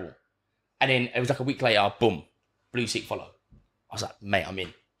was terrible, and then it was like a week later, boom, blue tick follow. I was like, mate, I'm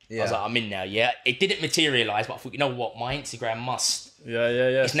in. I was like, I'm in now, yeah. It didn't materialise, but I thought, you know what? My Instagram must. Yeah.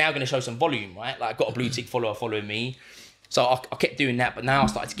 It's now going to show some volume, right? Like, I got a blue tick follower following me. So I kept doing that, but now I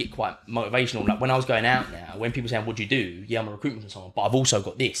started to get quite motivational. Like when I was going out now, when people saying, what do you do? Yeah, I'm a recruitment consultant, but I've also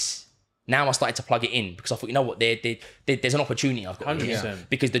got this. Now I started to plug it in because I thought, you know what, there's an opportunity I've got here. 100%.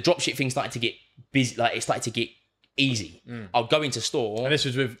 Because the dropship thing started to get busy, like it started to get easy. I'll go into store. And this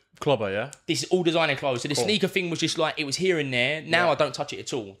was with Clobber, yeah? This is all designer clothes. So the sneaker thing was just like, it was here and there. Now I don't touch it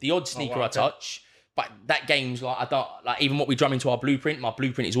at all. The odd sneaker I touch, but that game's like, I don't, like even what we drum into our blueprint, my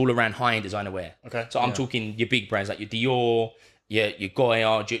blueprint is all around high-end designer wear. Okay. So I'm talking your big brands like your Dior, your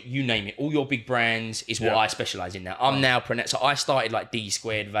Goyard, you name it. All your big brands is what I specialize in now. I'm now, so I started like D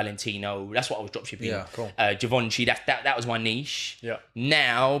Squared, Valentino. That's what I was dropshipping. Yeah, cool. Givenchy, that was my niche. Yeah.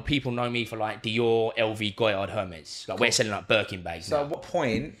 Now people know me for like Dior, LV, Goyard, Hermes. Like we're selling like Birkin bags. So now. at what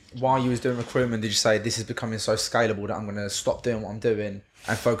point, while you was doing recruitment, did you say this is becoming so scalable that I'm going to stop doing what I'm doing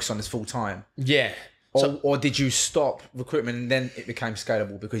and focus on this full time? Yeah. Or did you stop recruitment and then it became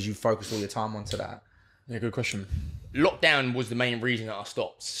scalable because you focused all your time onto that? Yeah, good question. Lockdown was the main reason that I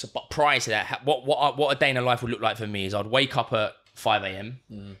stopped. So, but prior to that, what a day in a life would look like for me is I'd wake up at 5 a.m.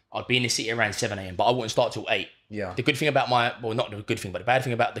 I'd be in the city around 7 a.m. but I wouldn't start till 8. Yeah. The good thing about not the good thing, but the bad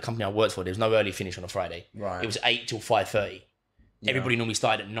thing about the company I worked for, there was no early finish on a Friday. Right. It was 8 till 5:30. Everybody normally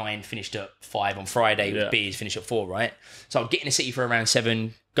started at 9, finished at 5 on Friday with beers, finished at 4, right? So I'd get in the city for around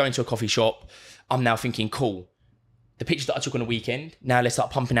 7, go into a coffee shop. I'm now thinking, cool. The pictures that I took on the weekend, now let's start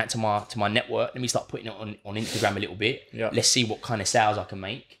pumping out to my network. Let me start putting it on Instagram a little bit. Yeah. Let's see what kind of sales I can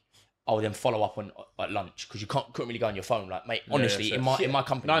make. I'll then follow up on at lunch because you couldn't really go on your phone. Like, mate, honestly, so in my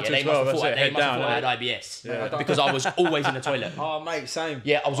company, 9 to they 12, must have that's it, thought I head had down, IBS because I was always in the toilet. Oh, mate, same.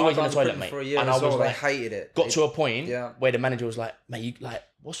 Yeah, I was always in the done toilet, recruitment mate. for a year And I as well. was They like, hated it. got to a point where the manager was like, mate, you like,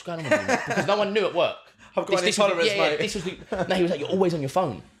 what's going on with you? Because no one knew at work. I've got an intolerance, mate. This was no, he was like, you're always on your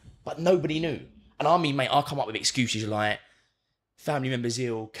phone, but nobody knew. And I mean, mate, I'll come up with excuses like family members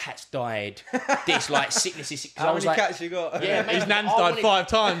ill, cats died, this like sickness is. How many cats you got? Yeah, mate, His nan's died 5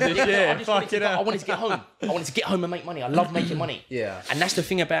 times this year. I wanted to get home. I wanted to get home and make money. I love making money. Yeah. And that's the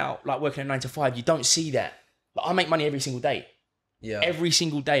thing about like working a 9 to 5. You don't see that. Like, I make money every single day. Yeah. Every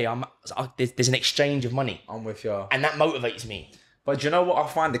single day, there's an exchange of money, I'm with you. and that motivates me. But do you know what I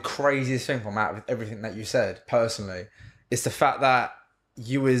find the craziest thing from out of everything that you said personally? It's the fact that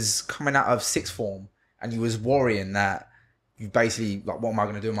you was coming out of sixth form and you was worrying that you basically like, what am I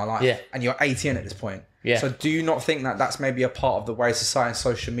going to do in my life? Yeah. And you're 18 at this point. Yeah. So do you not think that that's maybe a part of the way society and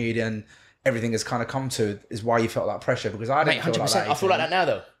social media and everything has kind of come to is why you felt that pressure? Because I didn't Mate, feel 100%. like that. I feel like that now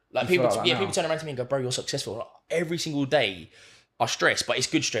though. Like people, feel like that now? people turn around to me and go, "Bro, you're successful." Like, every single day, I stress, but it's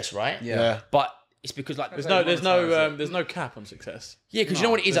good stress, right? Yeah. But it's because like There's no cap on success. yeah, because you know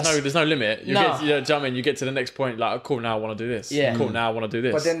what it is. There's no limit. You No. get, you know what I mean? You get to the next point, like, oh, cool, now I want to do this. Yeah. Cool, now I want to do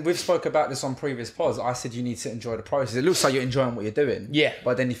this. But then we've spoke about this on previous pods. I said you need to enjoy the process. It looks like you're enjoying what you're doing. Yeah.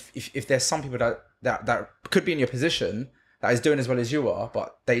 But then if there's some people that could be in your position that is doing as well as you are,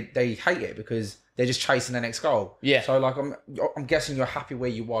 but they hate it because they're just chasing the next goal. Yeah. So like I'm guessing you're happy where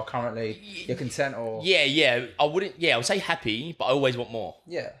you are currently. You're content or Yeah. I wouldn't. Yeah, I would say happy, but I always want more.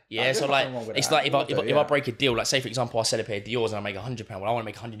 yeah. Yeah, There's so nothing like wrong with it's that. like if Yeah. I break a deal, like say for example I sell a pair of Dior's and I make £100, well I want to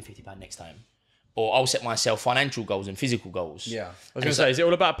make £150 next time, or I'll set myself financial goals and physical goals. Yeah. I was going to say, is it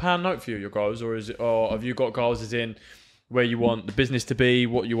all about pound note for you, your goals, or have you got goals as in where you want the business to be,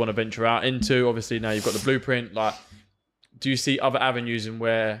 what you want to venture out into? Obviously now you've got the blueprint. Like, do you see other avenues in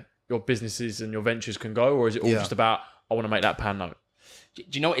where your businesses and your ventures can go, or is it all just about I want to make that pound note? Do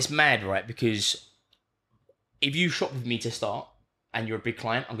you know what? It's mad, right? Because if you shop with me to start and you're a big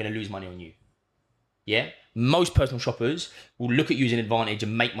client, I'm going to lose money on you. Yeah? Most personal shoppers will look at you as an advantage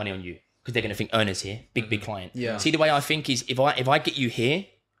and make money on you because they're going to think earners here, big client. Yeah. See, the way I think is if I get you here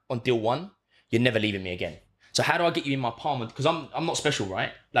on deal 1, you're never leaving me again. So how do I get you in my palm? Because I'm not special,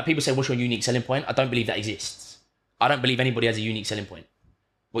 right? Like people say, what's your unique selling point? I don't believe that exists. I don't believe anybody has a unique selling point.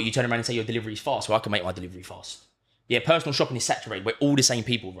 Well, you turn around and say your delivery is fast, well, I can make my delivery fast. Yeah, personal shopping is saturated. We're all the same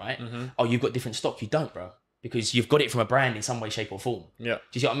people, right? Oh, you've got different stock. You don't, bro. Because you've got it from a brand in some way, shape or form. Yeah. Do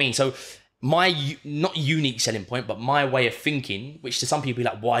you see what I mean? So my, not unique selling point, but my way of thinking, which to some people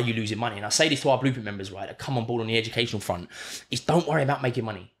like, why are you losing money? And I say this to our blueprint members, right, that come on board on the educational front, is don't worry about making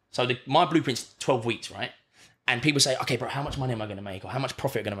money. So my blueprint's 12 weeks, right? And people say, okay, bro, how much money am I going to make? Or how much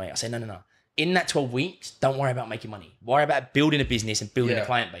profit am I going to make? I say, no. In that 12 weeks, don't worry about making money. Worry about building a business and building a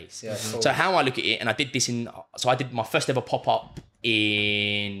client base. Yeah, cool. So how I look at it, and I did this I did my first ever pop-up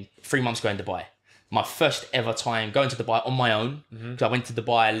in 3 months ago in Dubai. My first ever time going to Dubai on my own. Because I went to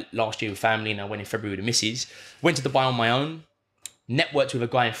Dubai last year with family and I went in February with the missus. Went to Dubai on my own. Networked with a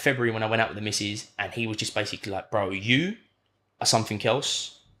guy in February when I went out with the missus. And he was just basically like, bro, you are something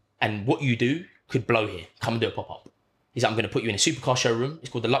else. And what you do could blow here. Come and do a pop-up. He's like, I'm going to put you in a supercar showroom. It's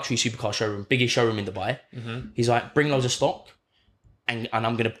called the luxury supercar showroom, biggest showroom in Dubai. He's like, bring loads of stock and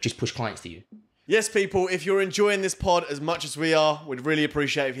I'm going to just push clients to you. Yes, people, if you're enjoying this pod as much as we are, we'd really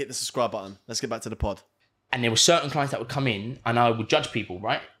appreciate if you hit the subscribe button. Let's get back to the pod. And there were certain clients that would come in and I would judge people,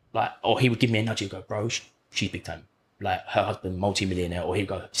 right? Like, or he would give me a nudge. He'd go, bro, she's big time. Like, her husband, multi-millionaire. Or he'd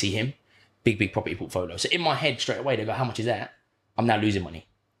go, see him? Big property portfolio. So in my head, straight away, they go, how much is that? I'm now losing money.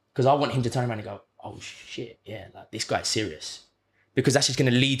 Because I want him to turn around and go, oh, shit, yeah, like, this guy's serious. Because that's just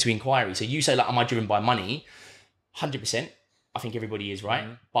going to lead to inquiry. So you say, like, am I driven by money? 100%. I think everybody is, right?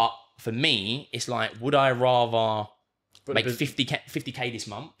 But for me, it's like, would I rather make 50K this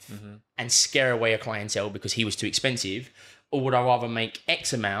month and scare away a clientele because he was too expensive? Or would I rather make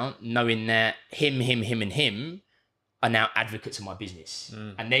X amount knowing that him, and him are now advocates of my business?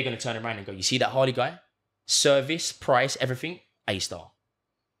 And they're going to turn around and go, you see that Harley guy? Service, price, everything, A-star.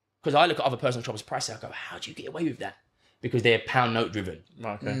 Because I look at other personal shoppers' prices, I go, how do you get away with that? Because they're pound note driven.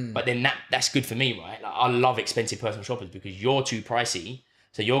 Okay. But then that's good for me, right? Like, I love expensive personal shoppers because you're too pricey.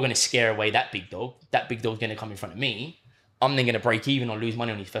 So you're going to scare away that big dog. That big dog's going to come in front of me. I'm then going to break even or lose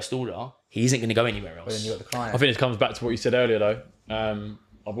money on his first order. He isn't going to go anywhere else. But then you got the client. I think this comes back to what you said earlier, though.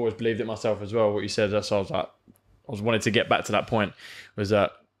 I've always believed it myself as well. What you said, so I was wanting to get back to that point, was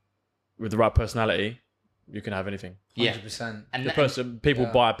that with the right personality, you can have anything. 100%. And People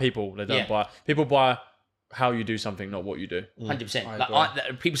buy people. They don't buy. People buy how you do something, not what you do. 100%.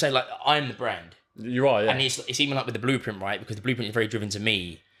 Like, people say, like, I'm the brand. You are, yeah. And it's even like with the blueprint, right? Because the blueprint is very driven to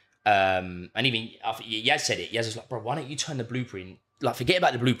me. And even Yaz said it. Yaz was like, bro, why don't you turn the blueprint? Like, forget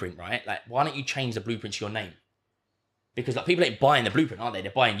about the blueprint, right? Like, why don't you change the blueprint to your name? Because like people ain't buying the blueprint, aren't they?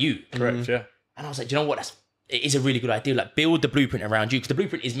 They're buying you. Correct, yeah. And I was like, do you know what? It is a really good idea. Like, build the blueprint around you because the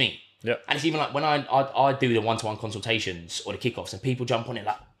blueprint is me. Yeah. And it's even like when I do the one-to-one consultations or the kickoffs and people jump on it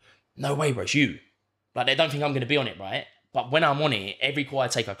like, no way, bro, it's you. Like, they don't think I'm going to be on it, right? But when I'm on it, every call I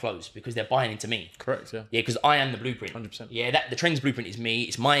take I close because they're buying into me. Correct, yeah. Yeah, because I am the blueprint. 100%. Yeah, the Trends Blueprint is me.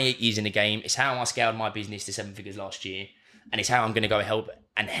 It's my 8 years in the game. It's how I scaled my business to 7 figures last year. And it's how I'm going to go help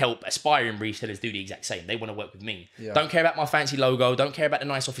aspiring resellers do the exact same. They want to work with me. Yeah. Don't care about my fancy logo. Don't care about the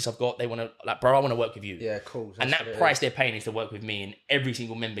nice office I've got. They want to, like, bro, I want to work with you. Yeah, cool. And that price they're paying is to work with me, and every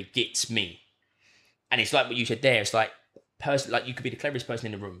single member gets me. And it's like what you said there. It's like, like you could be the cleverest person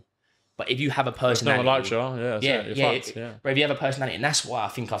in the room. But if you have a personality... No one likes you, yeah. But if you have a personality, and that's why I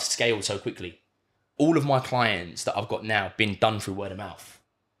think I've scaled so quickly. All of my clients that I've got now have been done through word of mouth.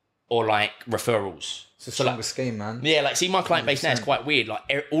 Or like referrals. It's a stronger scheme, man. Yeah, like, see, my client base now is quite weird. Like,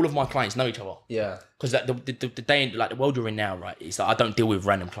 all of my clients know each other. Yeah. Because like, the day, like, the world you're in now, right, is that I don't deal with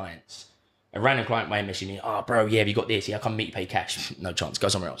random clients. A random client may message me, oh, bro, yeah, have you got this? Yeah, I come meet you, pay cash. No chance, go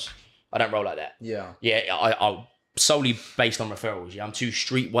somewhere else. I don't roll like that. Yeah. Yeah, I'll solely based on referrals. Yeah, I'm too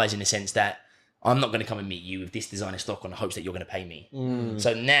streetwise in the sense that I'm not going to come and meet you with this designer stock on the hopes that you're going to pay me.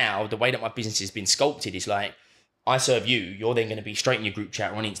 So now, the way that my business has been sculpted is like, I serve you, you're then going to be straight in your group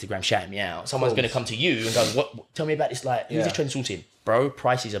chat or on Instagram shouting me out. Someone's going to come to you and go, what? Tell me about this, like, who's this Trendsourcing? Bro,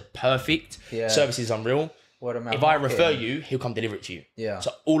 prices are perfect. Yeah. Services unreal. If I refer you, he'll come deliver it to you. Yeah.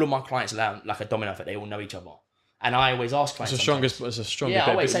 So all of my clients allow like a domino effect. They all know each other. And I always ask clients. It's the strongest. Yeah,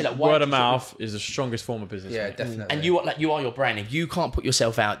 I always say, like, word of mouth is the strongest form of business. Yeah, definitely. And you are your brand. If you can't put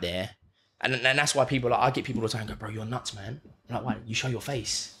yourself out there, and that's why people, like, I get people all the time go, bro, you're nuts, man. I'm like, why? You show your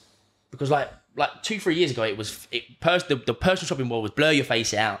face. Because like 2-3 years ago, the personal shopping world was blur your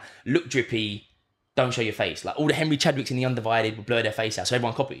face out, look drippy, don't show your face. Like, all the Henry Chadwicks in The Undivided would blur their face out, so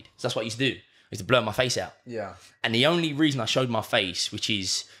everyone copied. So that's what I used to do. I used to blur my face out. Yeah. And the only reason I showed my face, which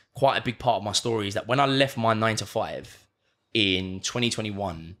is quite a big part of my story, is that when I left my 9-to-5 in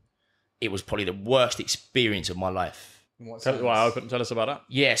 2021, it was probably the worst experience of my life. Tell us about that.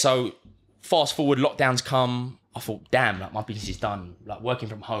 Yeah, so fast forward, lockdowns come. I thought, damn, like, my business is done. Like, working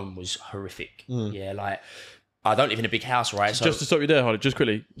from home was horrific. Yeah, like, I don't live in a big house, right? So just to stop you there, Harley, just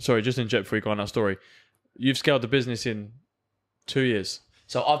quickly. Sorry, just interject before you go on that story. You've scaled the business in 2 years.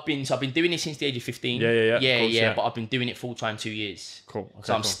 So I've been doing it since the age of 15. Yeah. But I've been doing it full time 2 years. Cool. Okay,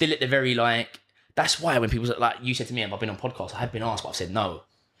 so I'm still at the very, like, that's why when people, like, you said to me, have I been on podcasts? I have been asked, but I've said no.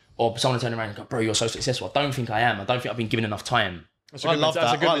 Or someone turned around and go, bro, you're so successful. I don't think I am. I don't think I've been given enough time. I love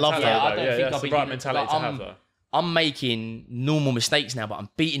that. I love that. I don't think I've been the right mentality to have, though. I'm making normal mistakes now, but I'm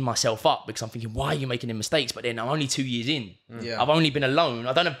beating myself up because I'm thinking, why are you making them mistakes? But then I'm only 2 years in. Yeah. I've only been alone.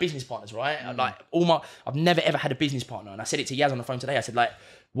 I don't have business partners, right? Like, I've never ever had a business partner. And I said it to Yaz on the phone today. I said, like,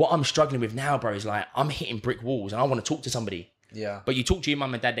 what I'm struggling with now, bro, is like, I'm hitting brick walls and I want to talk to somebody. Yeah. But you talk to your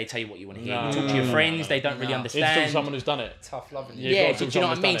mum and dad, they tell you what you want to hear. You talk to your friends, they don't really understand. You talk to someone who's done it. Tough loving. Yeah, do you know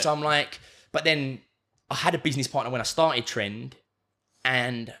what I mean? So I'm like, but then I had a business partner when I started Trend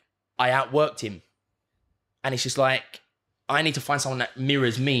and I outworked him. And it's just like, I need to find someone that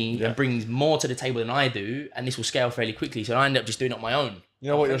mirrors me and brings more to the table than I do, and this will scale fairly quickly. So I end up just doing it on my own. You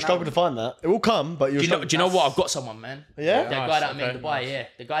know what? You're struggling to find that. It will come, but you're. Do you know what? I've got someone, man. Yeah? That guy that I met in Dubai.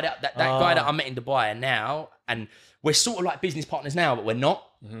 The guy that guy that I met in Dubai now, and we're sort of like business partners now, but we're not.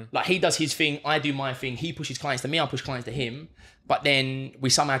 Like, he does his thing, I do my thing. He pushes clients to me, I push clients to him. But then we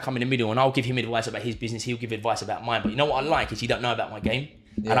somehow come in the middle, and I'll give him advice about his business. He'll give advice about mine. But you know what I like is he don't know about my game,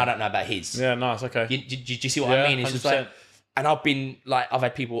 and I don't know about his. Yeah, nice. Okay. Do you see what I mean? It's just like. And I've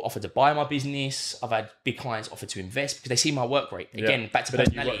had people offer to buy my business. I've had big clients offer to invest because they see my work rate. Again, back to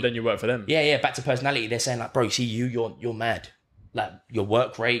personality. Then you work for them. Yeah, back to personality. They're saying like, bro, see you're mad. Like, your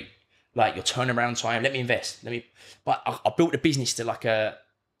work rate, like your turnaround time. Let me invest. But I built a business to like a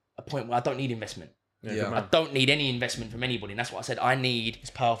point where I don't need investment. Yeah. I don't need any investment from anybody. And that's what I said. I need. It's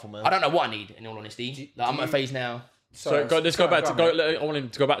powerful, man. I don't know what I need, in all honesty. Like, I'm at a phase now. Let's go back to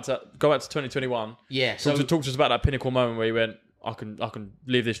 2021. Yeah. Talk to us about that pinnacle moment where you went, I can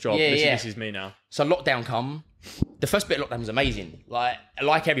leave this job. This is me now. So lockdown come. The first bit of lockdown was amazing. Like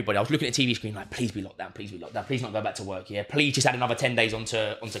everybody, I was looking at the TV screen like, please be locked down, please be locked down, please not go back to work. Yeah, please just add another 10 days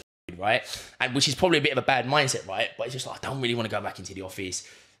onto right? And which is probably a bit of a bad mindset, right? But it's just like, I don't really want to go back into the office.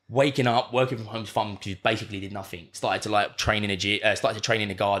 Waking up, working from home is fun because you basically did nothing. Started to like train in a gym, started to train in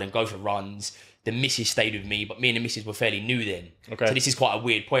the garden, go for runs. The missus stayed with me, but me and the missus were fairly new then. Okay. So this is quite a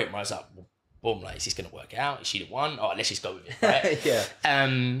weird point where I was like, boom, like, is this going to work out? Is she the one? Oh, let's just go with it, right? Yeah.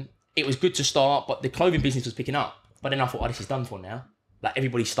 It was good to start, but the clothing business was picking up. But then I thought, this is done for now. Like,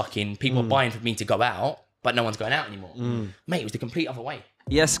 everybody's stuck in. People are buying for me to go out, but no one's going out anymore. Mate, it was the complete other way.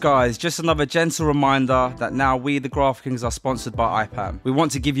 Yes, guys, just another gentle reminder that now we, the Graftkings, are sponsored by IPAM. We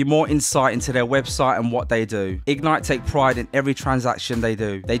want to give you more insight into their website and what they do. Ignite take pride in every transaction they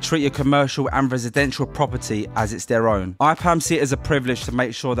do. They treat your commercial and residential property as it's their own. IPAM see it as a privilege to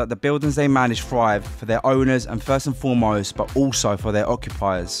make sure that the buildings they manage thrive for their owners and first and foremost, but also for their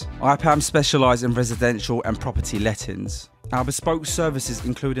occupiers. IPAM specialise in residential and property lettings. Our bespoke services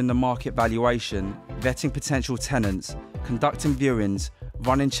including the market valuation, vetting potential tenants, conducting viewings,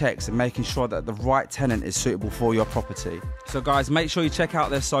 running checks and making sure that the right tenant is suitable for your property. So guys, make sure you check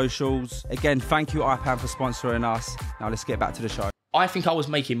out their socials. Again, thank you IPAM for sponsoring us. Now let's get back to the show. I think I was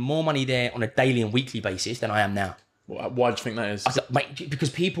making more money there on a daily and weekly basis than I am now. Why do you think that is? Mate,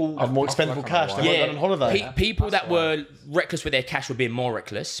 because people have more expendable cash. They weren't on holiday. People that were reckless with their cash were being more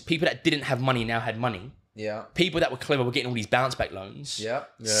reckless. People that didn't have money now had money. Yeah. People that were clever were getting all these bounce back loans. Yeah.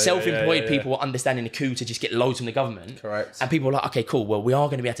 Self-employed people were understanding the coup to just get loads from the government. Correct. And people were like, okay, cool. Well, we are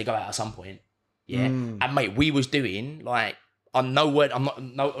going to be able to go out at some point. Yeah. And mate, we was doing like, I'm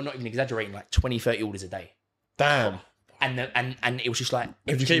not even exaggerating, like 20, 30 orders a day. Damn. And it was just like,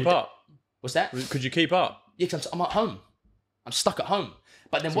 could you keep up? What's that? Could you keep up? Yeah, because I'm at home. I'm stuck at home.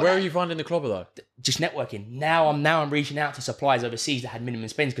 But then where are you finding the clobber though? Just networking. Now I'm reaching out to suppliers overseas that had minimum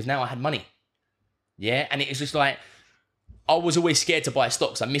spends because now I had money. Yeah, and it was just like, I was always scared to buy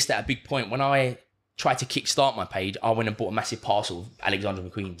stocks. I missed that a big point. When I tried to kickstart my page, I went and bought a massive parcel of Alexander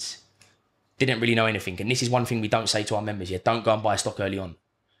McQueen's. Didn't really know anything. And this is one thing we don't say to our members, don't go and buy stock early on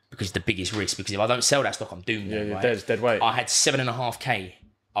because it's the biggest risk. Because if I don't sell that stock, I'm doomed. Yeah, right? Dead weight. I had 7.5K.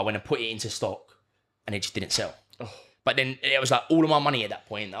 I went and put it into stock and it just didn't sell. Oh. But then it was like all of my money at that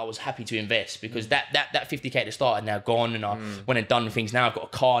point. I was happy to invest because that 50K at the start had now gone, and I went and done things. Now I've got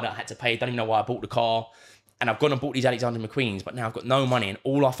a car that I had to pay. Don't even know why I bought the car. And I've gone and bought these Alexander McQueen's, but now I've got no money. And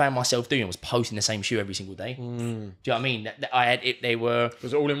all I found myself doing was posting the same shoe every single day. Do you know what I mean? I had it. They were.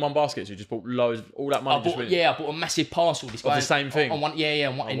 Was it all in one basket? So you just bought loads, all that money? I bought a massive parcel. Of the same thing. On one,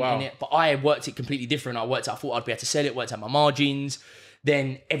 in it. But I worked it completely different. I thought I'd be able to sell it. Worked out my margins.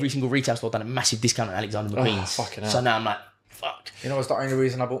 Then every single retail store done a massive discount on Alexander McQueen's. Fucking hell. So now I'm like, fuck. You know what's the only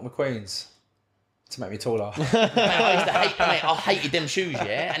reason I bought McQueen's? To make me taller. I hated them shoes,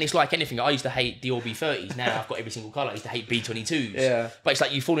 yeah? And it's like anything. I used to hate Dior B30s. Now I've got every single colour. I used to hate B22s. Yeah. But it's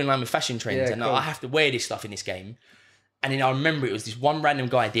like you fall in line with fashion trends. Yeah, and cool. I have to wear this stuff in this game. And then I remember it was this one random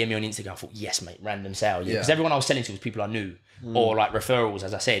guy DM me on Instagram. I thought, yes, mate, random sale. Yeah. Because everyone I was selling to was people I knew. Or like referrals,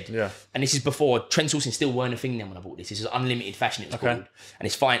 as I said. Yeah. And this is before Trendsourcing still weren't a thing then when I bought this. This is unlimited fashion, it was called. And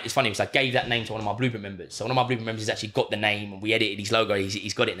it's funny because I gave that name to one of my Blueprint members. So one of my Blueprint members has actually got the name and we edited his logo.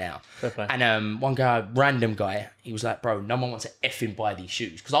 He's got it now. And one guy, random guy, he was like, bro, no one wants to effing buy these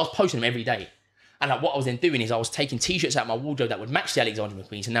shoes. Because I was posting them every day. And like what I was then doing is I was taking t-shirts out of my wardrobe that would match the Alexander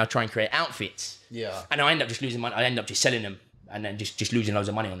McQueen's and now try and create outfits. Yeah. And I end up just losing money. I end up just selling them and then just losing loads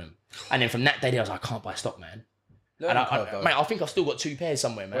of money on them. And then from that day, I was like, I can't buy stock, man. And Learning curve, though. mate, I think I've still got 2 pairs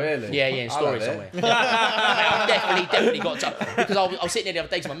somewhere, man. Really? Yeah, in I storage love it. somewhere. Mate, I've definitely got to, because I was sitting there the other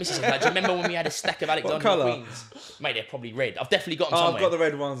day to my missus. I was like, do you remember when we had a stack of Alexander colour? Queens? Mate, they're probably red. I've definitely got them Oh, somewhere. I've got the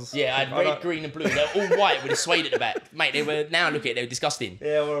red ones. Yeah, I had red, green, and blue. They're all white with a suede at the back. Mate, they were, now look at it, they were disgusting.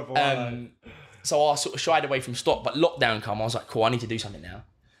 Yeah, horrible. So I sort of shied away from stock, but lockdown come, I was like, cool, I need to do something now.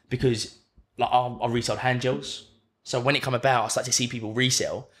 Because like I resold hand gels. So when it come about, I started to see people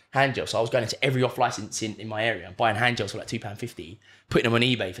resell hand gels. So I was going into every off license in my area and buying hand gels for like £2.50, putting them on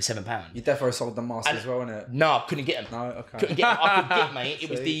eBay for £7. You definitely sold the mask as well, innit? No, I couldn't get them. No, okay. Couldn't get them. I could get, mate. It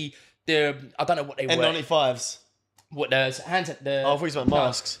was the I don't know what they were. N95s. What the hand? The Oh, I thought you meant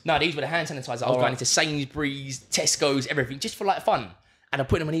masks. No, these were the hand sanitizers. I was going into Sainsbury's, Tesco's, everything, just for like fun. And I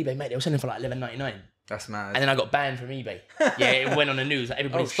put them on eBay, mate. They were selling for like $11.99. That's mad. And then I got banned from eBay. Yeah, it went on the news. Like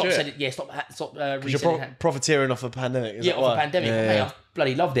everybody stopped shit. selling. Yeah, stop You're reselling. profiteering off the pandemic. Is Yeah, that off why? the pandemic. Yeah, Mate, yeah. I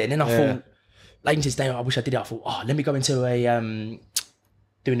bloody loved it. And then I thought, later today, I wish I did it. I thought, oh, let me go into a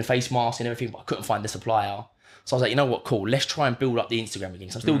doing the face mask and everything, but I couldn't find the supplier. So I was like, you know what, cool. Let's try and build up the Instagram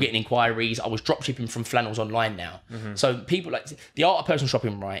again. So I'm still getting inquiries. I was drop shipping from flannels online now. So people like the art of personal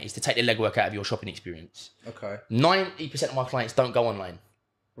shopping, right, is to take the legwork out of your shopping experience. Okay. 90% of my clients don't go online.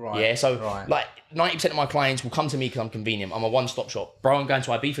 Right. Yeah, so right. like 90% of my clients will come to me because I'm convenient. I'm a one-stop shop. Bro, I'm going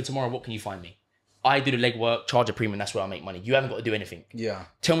to Ibiza tomorrow. What can you find me? I do the legwork, charge a premium. That's where I make money. You haven't got to do anything. Yeah.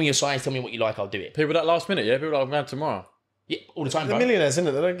 Tell me your size. Tell me what you like. I'll do it. People that last minute, yeah? People that I'm going tomorrow. Yeah, all the time, They're bro. millionaires, isn't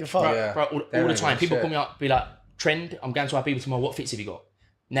it? They don't give a fuck. Yeah. Bro, all They the don't time. give a People shit. call me up, be like, Trend, I'm going to Ibiza tomorrow. What fits have you got?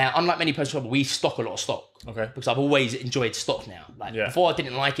 Now, unlike many personal shoppers, we stock a lot of stock. Okay. Because I've always enjoyed stock now. Like before I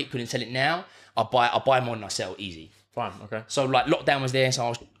didn't like it, couldn't sell it now. I buy more than I sell, easy. Fine, okay. So like lockdown was there, so I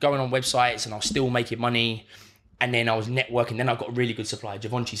was going on websites and I was still making money. And then I was networking. Then I got a really good supplier,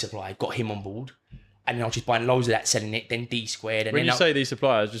 Givenchy supplier, got him on board. And then I was just buying loads of that, selling it, then D squared. And When then you say these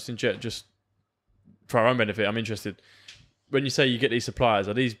suppliers, just for our own benefit, I'm interested. When you say you get these suppliers,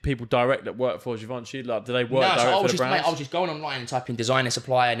 are these people direct that work for Givenchy? Like, do they work direct I for was the just, brands? mate, I was just going online and typing designer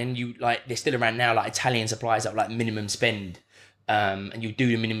supplier, and then you like they're still around now, like Italian suppliers that have like minimum spend. And you do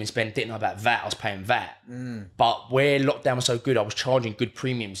the minimum spend, didn't know about VAT, I was paying VAT. But where lockdown was so good, I was charging good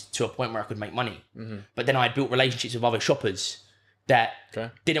premiums to a point where I could make money. But then I had built relationships with other shoppers that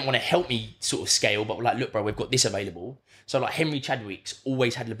didn't want to help me sort of scale, but were like, look, bro, we've got this available. So like Henry Chadwick's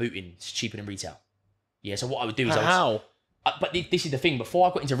always had Louboutin, it's cheaper than retail. Yeah, so what I would do is How? but this is the thing, before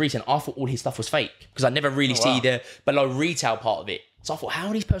I got into retail, I thought all his stuff was fake because I never really see the below retail part of it. So I thought, how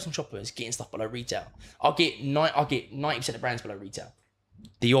are these personal shoppers getting stuff below retail? I'll get 90% of brands below retail.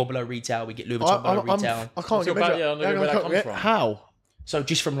 Dior below retail, we get Louis Vuitton below retail. I can't get where that comes from. How? So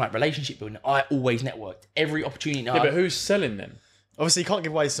just from like relationship building, I always networked. Every opportunity. Yeah, but who's selling them? Obviously, you can't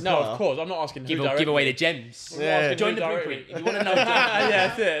give away supplier. No, of course. I'm not asking who directly. give away the gems. Yeah. Join the directly. blueprint if you want to know.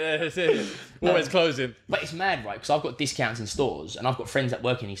 Yeah, that's it. Always closing. But it's mad, right? Because I've got discounts in stores, and I've got friends that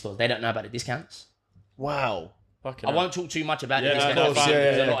work in these stores. They don't know about the discounts. Wow. Fucking I hell. won't talk too much about Yeah, the no, discounts no,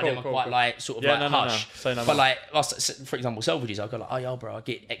 because yeah, a lot of them are cool, quite cool. like sort of Yeah, like no, hush. Say no But more. like, for example, Selfridges, I go like, oh yo, bro, I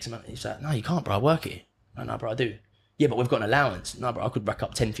get X amount. He's like, no, you can't, bro. I work here. No, bro, I do. Yeah, but we've got an allowance. No, bro, I could rack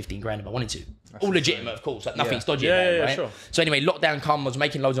up 10, 15 grand if I wanted to. All legitimate, of course. Like nothing's dodgy about it, right? Sure. So anyway, lockdown come, I was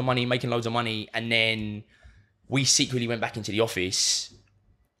making loads of money, and then we secretly went back into the office,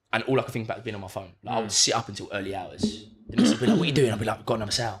 and all I could think about was being on my phone. Like, I would sit up until early hours. The missus would be like, what are you doing? I'd be like, got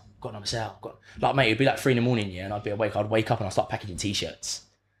another sale. Like, mate, it'd be like 3 a.m, yeah, and I'd be awake. I'd wake up and I'd start packaging t-shirts.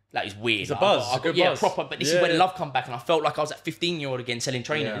 Like, it's weird. It's a buzz. It's a good buzz. Proper. But this is where the love come back, and I felt like I was that 15-year-old again selling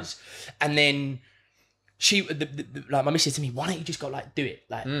trainers. And then she, like, my missus to me, why don't you just go like do it,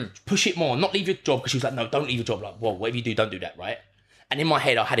 like push it more, not leave your job, because she was like, no, don't leave your job. Like, well, whatever you do, don't do that, right? And in my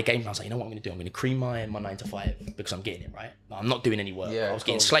head, I had a game plan. I was like, you know what I'm going to do? I'm going to cream my 9 to 5 because I'm getting it, right? Like, I'm not doing any work. Yeah, I was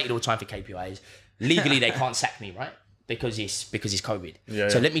getting slated all the time for KPIs. Legally, they can't sack me, right? Because it's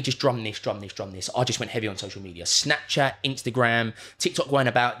COVID. So let me just drum this. I just went heavy on social media. Snapchat, Instagram, TikTok going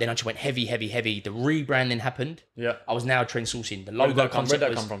about. Then I just went heavy. The rebranding happened. Yeah. I was now Trendsourcing. The Where logo did concept that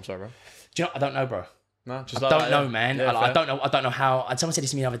was... come from, sorry, bro? Do you know? I don't know, bro. No, just I don't know, man. Yeah, I don't know how. And someone said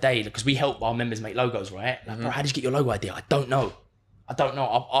this to me the other day because we help our members make logos, right? Like, bro, how did you get your logo idea? I don't know.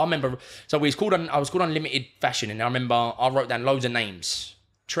 I remember. So I was called Unlimited Fashion, and I remember I wrote down loads of names: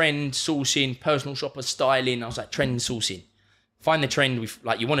 trend sourcing, personal shopper styling. I was like, trend sourcing. Find the trend.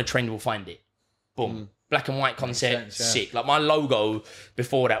 You want a trend, we'll find it. Boom. Black and white concept, sick. Like my logo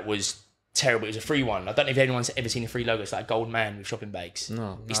before that was terrible. It was a free one. I don't know if anyone's ever seen a free logo. It's like a gold man with shopping bags.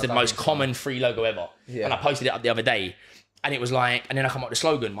 No, it's the most common free logo ever. Yeah. And I posted it up the other day, and it was like, and then I come up with the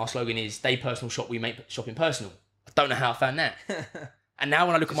slogan. My slogan is "They personal shop, we make shopping personal." I don't know how I found that. And now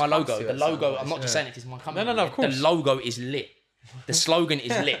when I look at my logo, the logo, I'm not just saying it because my company. No, of course. The logo is lit. The slogan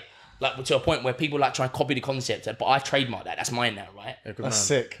is lit. like to a point where people like try and copy the concept, but I trademarked that. That's mine now, right? Yeah, good That's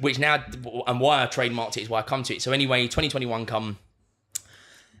man. sick. Which now, and why I trademarked it is why I come to it. So anyway, 2021 come,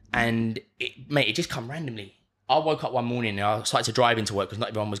 and it just come randomly. I woke up one morning and I started to drive into work because not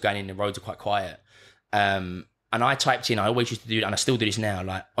everyone was going in. The roads are quite quiet. And I typed in, I always used to do it, and I still do this now,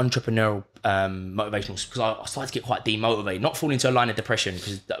 like entrepreneurial motivational, because I started to get quite demotivated, not fall into a line of depression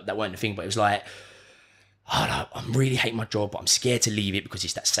because that weren't the thing, but it was like, oh, no, I'm really hating my job, but I'm scared to leave it because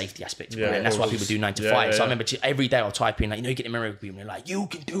it's that safety aspect. Yeah, and that's why people do 9 to 5. So I remember every day I'll type in, like, you get American people, and they're like, you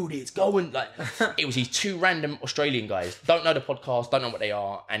can do this, go and like, it was these 2 random Australian guys, don't know the podcast, don't know what they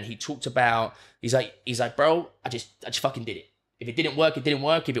are. And he talked about, he's like, bro, I just fucking did it. If it didn't work, it didn't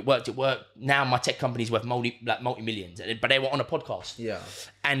work. If it worked, it worked. Now my tech company's worth multi-millions. But they were on a podcast. Yeah.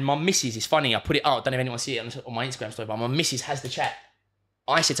 And my missus, is funny, I put it out, I don't know if anyone see it on my Instagram story, but my missus has the chat.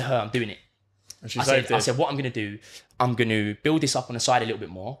 I said to her, I'm doing it. And she I saved it. said, what I'm going to do, I'm going to build this up on the side a little bit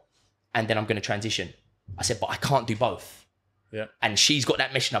more, and then I'm going to transition. I said, but I can't do both. Yeah. And she's got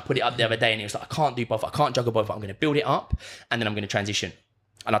that mission. I put it up the other day, and it was like, I can't do both. I can't juggle both. I'm going to build it up, and then I'm going to transition.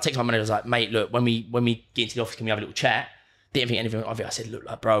 And I text my manager, I was like, mate, look, when we get into the office, can we have a little chat? Didn't think anything of it. I said, look,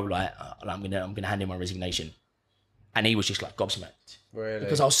 like, bro, like, I'm gonna hand in my resignation. And he was just like gobsmacked. Really?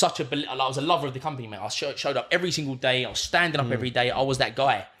 Because I was I was a lover of the company, man. I showed up every single day. I was standing up every day. I was that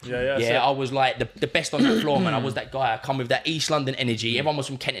guy. Yeah. I was like the best on that floor, man. I was that guy. I come with that East London energy. Everyone was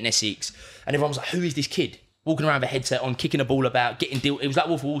from Kent and Essex, and everyone was like, "Who is this kid walking around with a headset on, kicking a ball about, getting deal?" It was like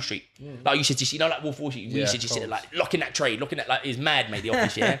Wolf of Wall Street. Like you said, just like Wolf of Wall Street. You used to just sit there, like locking that trade, looking at like it was mad, mate. The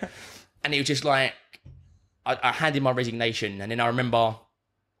office, yeah. And it was just like I handed my resignation, and then I remember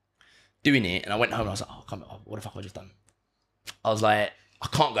doing it, and I went home and I was like, what the fuck have I just done? I was like, I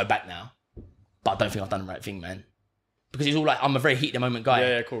can't go back now, but I don't think I've done the right thing, man. Because it's all like, I'm a very heat of the moment guy. Yeah,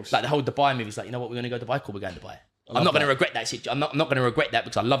 of course. Like the whole Dubai movie is like, you know what, we're going to go to Dubai, cool, we're going to Dubai. I'm not going to regret that. I'm not going to regret that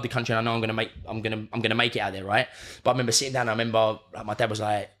because I love the country and I know I'm going to make it out there, right? But I remember sitting down, I remember like, my dad was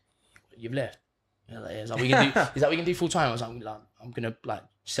like, you've left. He's like, we can do full time. I was like, I'm going to like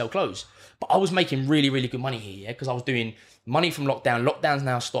sell clothes. But I was making really, really good money here, yeah? Because I was doing money from lockdown. Lockdown's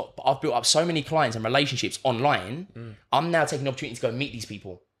now stopped, but I've built up so many clients and relationships online. I'm now taking the opportunity to go meet these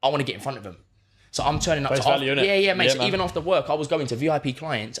people. I want to get in front of them. So I'm turning up Face to value, innit? yeah, mate. Yeah, So man. even after work, I was going to VIP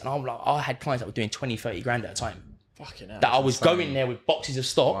clients, and I had clients that were doing 20, 30 grand at a time. Fucking hell. That I was going there with boxes of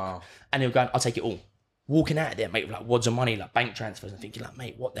stock, Wow. and they were going, I'll take it all. Walking out of there, mate, with like wads of money, like bank transfers, and thinking like,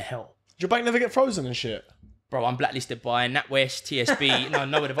 mate, what the hell? Did your bank never get frozen and shit? Bro, I'm blacklisted by NatWest, TSB,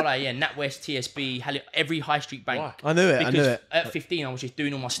 NatWest, TSB, every high street bank. Why? I knew it. Because at 15, I was just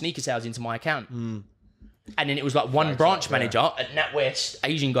doing all my sneaker sales into my account. And then it was like one branch manager at NatWest,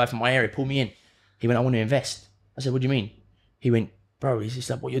 Asian guy from my area, pulled me in. He went, I want to invest. I said, what do you mean? He went, bro, it's just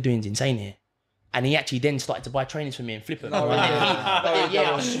like, what you're doing is insane here. And he actually then started to buy trainers for me and flip them.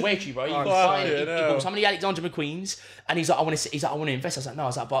 I swear to you, bro. He bought some of the Alexander McQueens, and he's like, I want to invest. I was like, no. I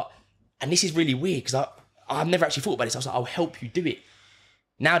was like, but, and this is really weird because I've never actually thought about this. I was like, I'll help you do it.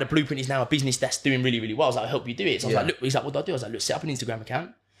 Now the Blueprint is now a business that's doing really, really well. I was like, I'll help you do it. So I was like, look, he's like, what do I do? I was like, look, set up an Instagram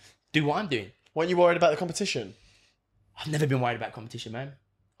account, do what I'm doing. Weren't you worried about the competition? I've never been worried about competition, man.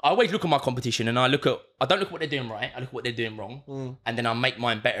 I always look at my competition and I don't look at what they're doing right. I look at what they're doing wrong, and then I make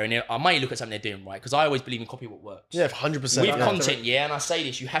mine better. And I may look at something they're doing right because I always believe in copy what works. Yeah, 100%. With content, yeah, and I say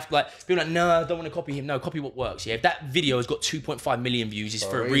this, you have to like people are like, no, I don't want to copy him. No, copy what works. Yeah, if that video has got 2.5 million views, it's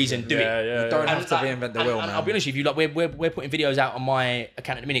for a reason. Do it. Yeah. You don't have And, to like, reinvent the wheel, and man. I'll be honest with you, like we're putting videos out on my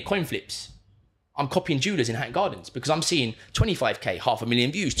account at the minute, coin flips. I'm copying jewelers in Hatton Gardens because I'm seeing 25k,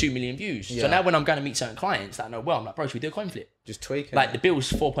 500,000 views, 2 million views. So now when I'm going to meet certain clients that I know well, I'm like, bro, should we do a coin flip? Just tweak it. Like the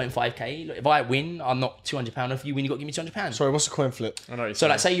bill's 4.5k. Look, if I win, I'll knock £200 off. You win, you got to give me £200. Sorry, what's a coin flip? I know what you're So saying.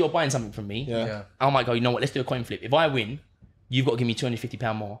 like, say you're buying something from me, Yeah. I might go, you know what? Let's do a coin flip. If I win, you've got to give me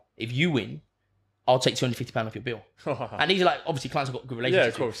 £250 more. If you win, I'll take £250 off your bill. And these are like obviously clients I've got good relationships.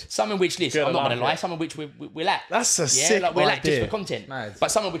 Yeah, of course. With. Some of which list, Good I'm not going to lie. alignment. Some of which we're at. That's a sick like we're at just idea. for content. Mad.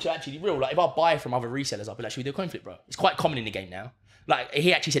 But some of which are actually real. Like if I buy from other resellers, I'll be like, should we do a coin flip, bro? It's quite common in the game now. Like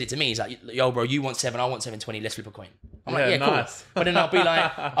he actually said it to me. He's like, yo, bro, you want 7, I want 720. Let's flip a coin. I'm like, Yeah, yeah, nice. cool. But then I'll be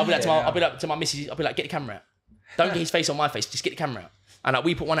like, to my missus, I'll be like, get the camera out. Don't get his face on my face. Just get the camera out. And like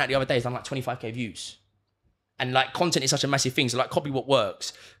we put one out the other day. It's done like 25k views. And like content is such a massive thing. So like copy what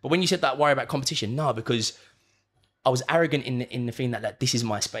works. But when you said that worry about competition, no, because I was arrogant in the thing that this is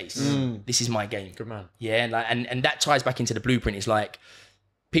my space. This is my game. Good man. Yeah, and that ties back into the blueprint. It's like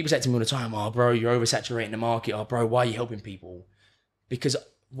people say to me all the time, "Oh, bro, you're oversaturating the market. Oh, bro, why are you helping people?" Because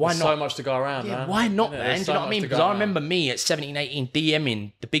why There's not? so much to go around, Yeah, man. why not, Yeah, man? there's Do so you know what I much mean? to Because go I around. remember me at 17, 18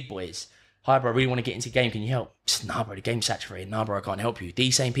 DMing the big boys. Hi, bro, I really want to get into the game. Can you help? Nah, bro, the game's saturated. Nah, bro, I can't help you.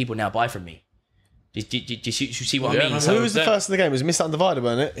 These same people now buy from me. Do you see what I mean? Who was the first in the game? It was Mr. Undivided,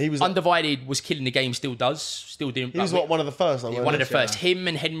 wasn't it? He was Undivided was killing the game, still does, still doing. He was one of the first. One of the first. Him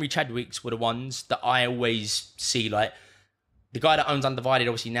and Henry Chadwick's were the ones that I always see. Like the guy that owns Undivided,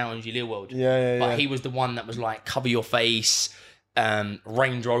 obviously now owns Your World. But he was the one that was like cover your face,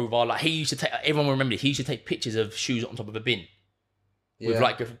 Range Rover. Like he used to take. Everyone will remember this. He used to take pictures of shoes on top of a bin. With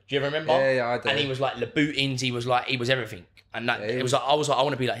like, do you ever remember? Yeah, I do. And he was like Louboutins. He was everything. And that it was like I was like I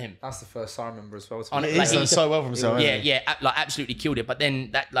want to be like him. That's the first I remember as well. He's done so well for himself. Yeah, like absolutely killed it. But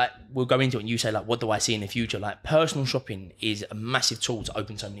then that like we'll go into it and you say like, what do I see in the future? Like personal shopping is a massive tool to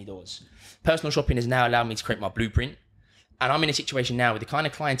open so many doors. Personal shopping has now allowed me to create my blueprint, and I'm in a situation now with the kind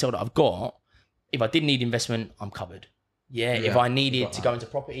of clientele that I've got. If I did need investment, I'm covered. Yeah, if I needed to go into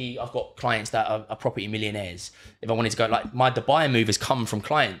property, I've got clients that are property millionaires. If I wanted to go, like my Dubai move has come from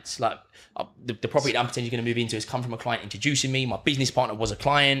clients. Like the property that I'm potentially going to move into has come from a client introducing me. My business partner was a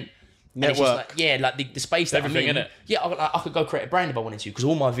client. Network. Like the space that Everything I'm in. innit? Yeah, I could go create a brand if I wanted to, because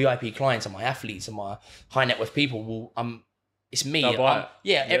all my VIP clients and my athletes and my high net worth people will. It's me.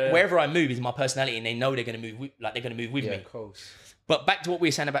 Wherever I move is my personality, and they know they're going to move. They're going to move with me. Of course. But back to what we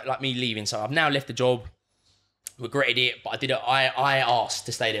were saying about like me leaving. So I've now left the job. Regretted it, but I did it. I asked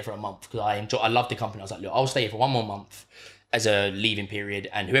to stay there for a month because I loved the company. I was like, look, I'll stay here for one more month as a leaving period,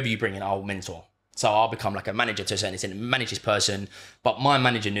 and whoever you bring in, I'll mentor. So I'll become like a manager to a certain extent, manage this person. But my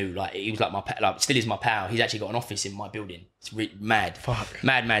manager knew, like, he was like still is my pal. He's actually got an office in my building. It's mad,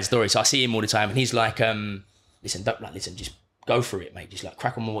 mad story. So I see him all the time, and he's like, listen, just go through it, mate. Just like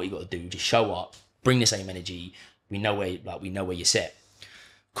crack on with what you got to do. Just show up, bring the same energy. We know where you're set.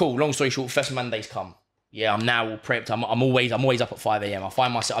 Cool. Long story short, first Mondays come. Yeah, I'm now all prepped. I'm always up at 5 a.m. I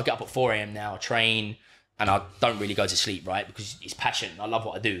get up at 4 a.m. now, I train, and I don't really go to sleep, right? Because it's passion. I love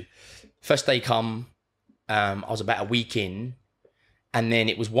what I do. First day come, I was about a week in, and then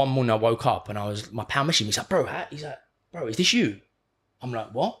it was one morning I woke up and my pal messaged me. He's like, bro, is this you? I'm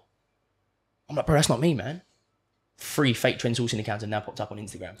like, what? I'm like, bro, that's not me, man. 3 fake Trendsourcing accounts have now popped up on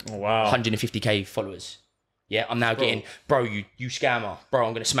Instagram. Oh, wow. 150k followers. Yeah, I'm now getting, bro, you scammer. Bro,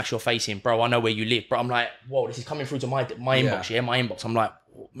 I'm going to smash your face in. Bro, I know where you live. Bro, I'm like, whoa, this is coming through to my inbox, my inbox. I'm like,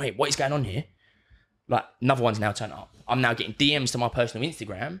 mate, what is going on here? Like, another one's now turned up. I'm now getting DMs to my personal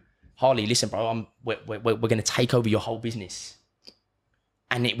Instagram. Harley, listen, bro, we're going to take over your whole business.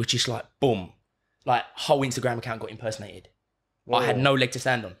 And it was just like, boom. Like, whole Instagram account got impersonated. Whoa. I had no leg to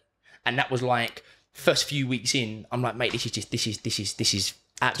stand on. And that was like, first few weeks in, I'm like, mate, this is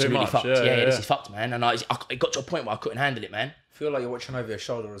absolutely fucked. Yeah, this is fucked, man. And it got to a point where I couldn't handle it, man. I feel like you're watching over your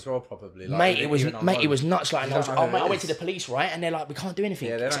shoulder as well, probably. Like, mate, it was nuts. Like, I went to the police, right? And they're like, we can't do anything.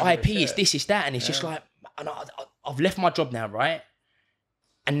 Yeah, it's IP, it's this, it's that. And it's just like, and I've left my job now, right?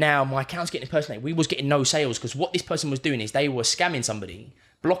 And now my account's getting impersonated. We was getting no sales because what this person was doing is they were scamming somebody,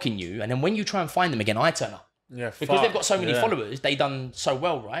 blocking you. And then when you try and find them again, I turn up. Yeah, because they've got so many followers, they done so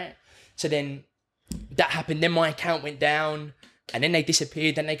well, right? So then that happened. Then my account went down. And then they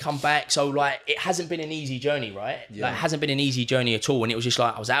disappeared, then they come back. So like, it hasn't been an easy journey, right? Yeah. Like, it hasn't been an easy journey at all. And it was just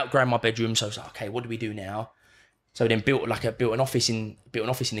like, I was outgrowing my bedroom. So I was like, okay, what do we do now? So then built an office in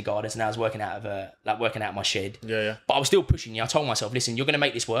the gardens, and I was working out of my shed. Yeah. But I was still pushing you. I told myself, listen, you're going to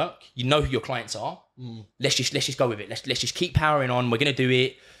make this work. You know who your clients are. Let's just go with it. Let's just keep powering on. We're going to do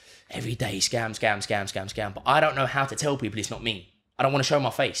it every day. Scam. But I don't know how to tell people it's not me. I don't want to show my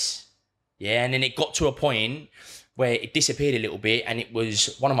face. Yeah. And then it got to a point where it disappeared a little bit, and it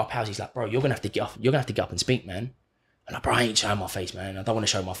was one of my pals. He's like, bro, you're gonna have to get up. You're gonna have to get up and speak, man. And like, bro, I ain't showing my face, man. I don't want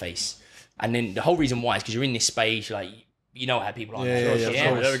to show my face. And then the whole reason why is because you're in this space, like, you know how people are. Yeah,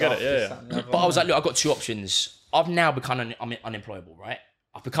 we get it. Yeah. But I was like, look, I've got 2 options. I've now become unemployable, right?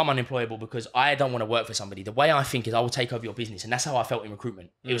 I've become unemployable because I don't want to work for somebody. The way I think is I will take over your business, and that's how I felt in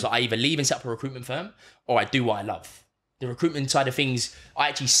recruitment. It was like I either leave and set up a recruitment firm, or I do what I love. The recruitment side of things, I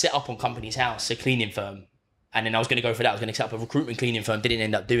actually set up on company's house a cleaning firm. And then I was going to go for that. I was going to set up a recruitment cleaning firm. Didn't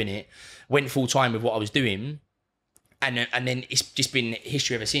end up doing it. Went full time with what I was doing. And then it's just been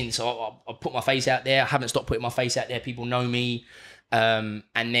history ever since. So I put my face out there. I haven't stopped putting my face out there. People know me. And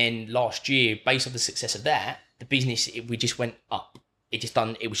then last year, based on the success of that, the business, we just went up.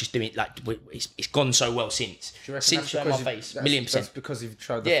 It was just doing, like, it's gone so well since. Since showing my face, 1,000,000%. That's because you've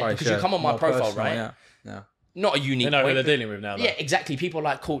showed the face. Yeah, because you come on my profile, personal, right? Yeah. Not a unique. They know who they're dealing with now, though. Yeah, exactly. People are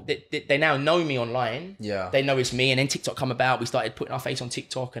like, cool. They now know me online. Yeah. They know it's me. And then TikTok come about. We started putting our face on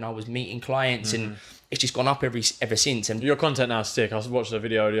TikTok, and I was meeting clients, and it's just gone up ever since. And your content now is sick. I was watching a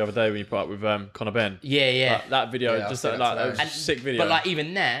video the other day when you put up with Conor Ben. Yeah. Like, that video, that was a sick video. But like,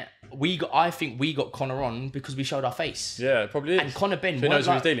 even that, I think we got Conor on because we showed our face. Yeah, it probably is. And Conor Ben, he knows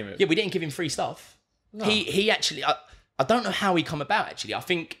who he's dealing with. Yeah, we didn't give him free stuff. No. He actually, I don't know how he come about. Actually, I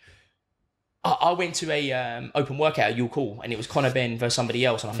think I went to a open workout at You'll Call, and it was Conor Ben versus somebody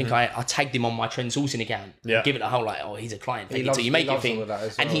else, and I think I tagged him on my Trendsourcing account. Yeah. Give it a whole like, oh, he's a client. He loves- So you make he it loves all thing, of that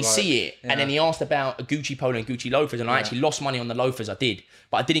as and well, he like- see it, and then he asked about a Gucci polo and Gucci loafers, and I actually lost money on the loafers. I did,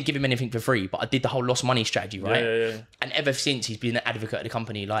 but I didn't give him anything for free. But I did the whole lost money strategy, right? Yeah. And ever since, he's been an advocate of the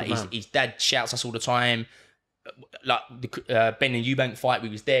company. Like his dad shouts us all the time. Like the Ben and Eubank fight, we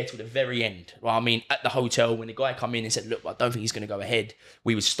was there till the very end. Well, I mean, at the hotel when the guy come in and said, "Look, I don't think he's going to go ahead."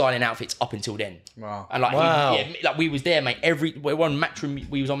 We was styling outfits up until then. Wow. And like, Wow. like we was there, mate. We were on Matchroom.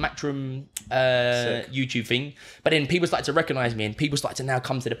 We was on Matchroom YouTube thing. But then people started to recognise me, and people started to now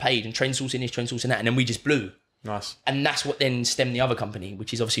come to the page and Trendsourcing this, Trendsourcing that, and then we just blew. Nice. And that's what then stemmed the other company,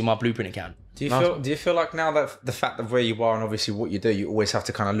 which is obviously my Blueprint account. Do you feel like now that the fact of where you are and obviously what you do, you always have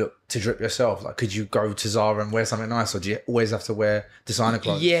to kind of look to drip yourself? Like, could you go to Zara and wear something nice, or do you always have to wear designer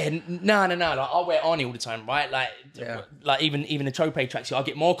clothes? Yeah, no. Like I wear Arnie all the time, right? Like even the Trope tracksuit, I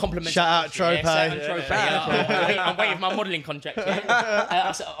get more compliments. Shout out Trope. Yeah, Trope. I'm waiting for my modelling contract.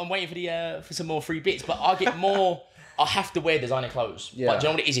 Yeah. I'm waiting for some more free bits, but I get more. I have to wear designer clothes. Yeah. But do you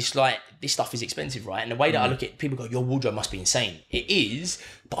know what it is? It's like, this stuff is expensive, right? And the way that I look at it, people go, your wardrobe must be insane. It is,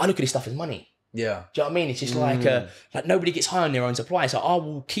 but I look at this stuff as money. Yeah. Do you know what I mean? It's just like nobody gets high on their own supply. So I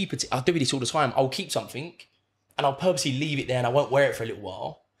will keep it. I'll do this all the time. I'll keep something and I'll purposely leave it there and I won't wear it for a little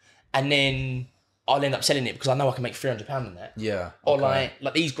while. And then I'll end up selling it because I know I can make £300 on that. Yeah. Or like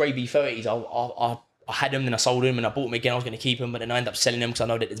these grey B30s, I had them, then I sold them and I bought them again. I was going to keep them, but then I end up selling them because I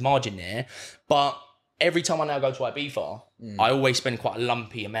know that there's margin there. But every time I now go to Ibiza, I always spend quite a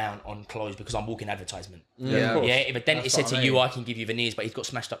lumpy amount on clothes because I'm walking advertisement. Yeah. Yeah, if a dentist said to you, I can give you veneers, but he's got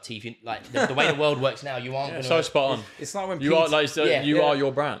smashed up teeth. Like the way the world works now, you aren't going to... So spot on. It's like when You are like you are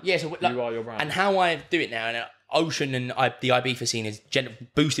your brand. Yeah, so like, you are your brand. And how I do it now, and Ocean and the Ibiza scene is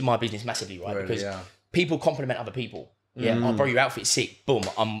boosting my business massively, right? Really, because yeah. people compliment other people. Yeah, oh bro, your outfit's sick. Boom,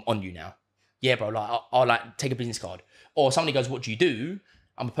 I'm on you now. Yeah, bro, like I'll like take a business card. Or somebody goes, what do you do?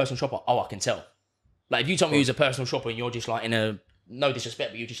 I'm a personal shopper. Oh, I can tell. Like if you tell me who's a personal shopper and you're just like in a, no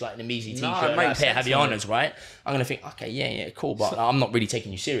disrespect, but you're just like in a measly t-shirt, it and makes a pair of sense, Havaianas, right? I'm gonna think, okay, yeah, cool, but like, I'm not really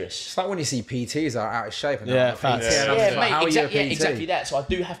taking you serious. It's like when you see PTs are out of shape and Yeah, they're on a facts. PT, and I'm just like, how are you a PT? Exactly that. So I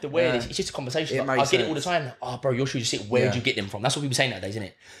do have to wear this. It's just a conversation. It Like, I makes get it all the sense. time. Oh, bro, your shoes are sick. Where did you get them from? That's what people say nowadays, isn't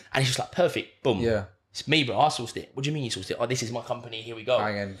it? And it's just like perfect. Boom. Yeah. It's me, bro. I sourced it. What do you mean you sourced it? Oh, this is my company. Here we go.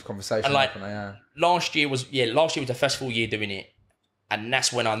 Hanging conversation. And like yeah. last year was the first full year doing it, and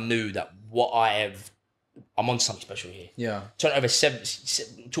that's when I knew that I'm on something special here. Yeah. Turn over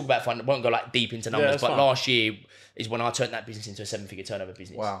talk about fun. I won't go like deep into numbers, that's but fine. last year is when I turned that business into a 7-figure turnover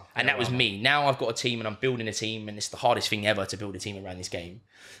business. Wow. And that was me. Now I've got a team and I'm building a team, and it's the hardest thing ever to build a team around this game.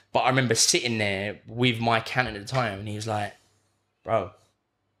 But I remember sitting there with my accountant at the time, and he was like, bro,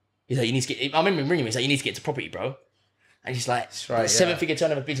 he's like, you need to get, I remember him ringing me, he's like, you need to get to property, bro. And he's like, right, yeah. 7-figure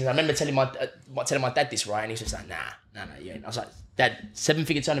turnover business. I remember telling my dad this, right? And he's just like, nah, yeah. And I was like, Dad,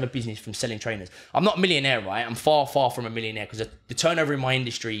 7-figure turnover business from selling trainers. I'm not a millionaire, right? I'm far, far from a millionaire because the turnover in my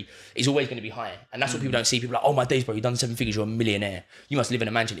industry is always going to be higher. And that's what people don't see. People are like, oh my days, bro, you've done 7 figures, you're a millionaire. You must live in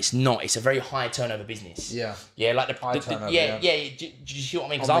a mansion. It's not. It's a very high turnover business. Yeah. Yeah, like High turnover, do you see what I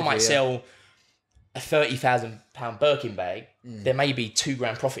mean? Because I with might you, yeah. sell a £30,000 Birkin bag. There may be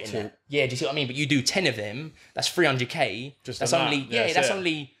 £2,000 profit in that. Yeah, do you see what I mean? But you do 10 of them, that's 300k. That's on only that. that's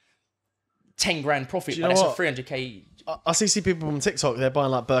only 10 grand profit, you but know that's what? a 300k. I see people on TikTok, they're buying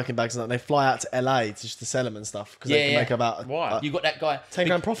like Birkin bags and that. They fly out to LA just to sell them and stuff because they can make about Why? You got that guy. 10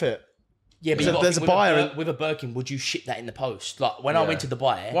 grand profit. Yeah, but So you got there's a with buyer with a Birkin. Would you ship that in the post? Like when I went to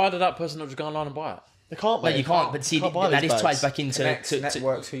Dubai. Why did that person not just go online and buy it? They can't, No, mate. you can't. But see, Can't buy now these this ties bags. back into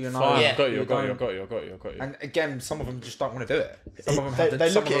Networks who you know. Fine, Yeah. got you. And again, some of them just don't want to do it. Some of them They, have the, they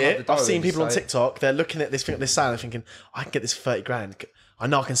some look of at them have it. the I've dough, seen people on so- TikTok. They're looking at this thing, this sale, and thinking, I can get this for 30 grand. I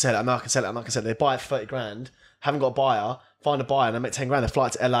know I can sell it. I know I can sell it. I know I can sell it. They buy it for 30 grand. Haven't got a buyer. Find a buyer and they make 10 grand. They fly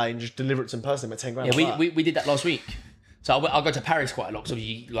to LA and just deliver it to them personally. Make 10 grand. Yeah, we did that last week. So I'll go to Paris quite a lot because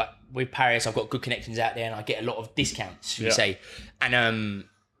obviously, like with Paris, I've got good connections out there and I get a lot of discounts, should we say. And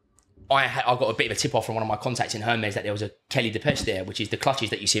I got a bit of a tip off from one of my contacts in Hermes that there was a Kelly Depeche there, which is the clutches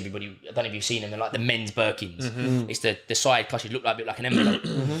that you see everybody. I don't know if you've seen them. They're like the men's Birkins. It's the side clutches look like a bit like an envelope.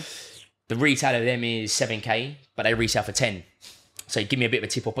 The retail of them is 7k, but they resell for 10. So you give me a bit of a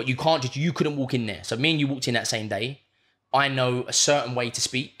tip off, but you couldn't walk in there. So me and you walked in that same day. I know a certain way to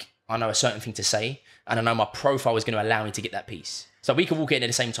speak. I know a certain thing to say. And I know my profile is going to allow me to get that piece. So we could walk in at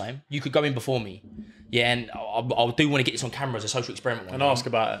the same time. You could go in before me. Yeah, and I do want to get this on camera as a social experiment. And ask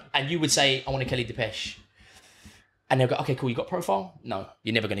about it. And you would say, I want a Kelly Depeche. And they'll go, okay, cool, you got a profile? No,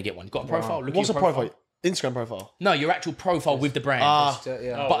 you're never going to get one. You got a profile? Look What's at a your profile? Instagram profile. No, your actual profile with the brand.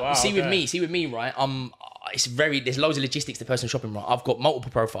 Yeah. but wow, see okay. with me, right? there's loads of logistics to personal shopping, right? I've got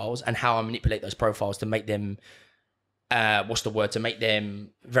multiple profiles and how I manipulate those profiles to make them, to make them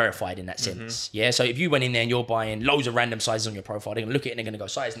verified in that sense. Yeah. So if you went in there and you're buying loads of random sizes on your profile, they're going to look at it and they're going to go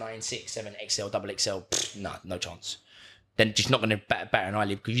size 9, 6, 7, XL, double XL. Nah, no chance. Then just not going to bat an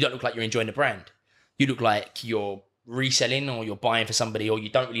eyelid because you don't look like you're enjoying the brand. You look like you're reselling or you're buying for somebody or you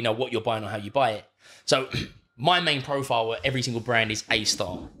don't really know what you're buying or how you buy it. So my main profile with every single brand is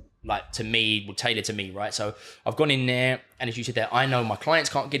A-star. Like to me, will tailor to me, right? So I've gone in there and as you said there, I know my clients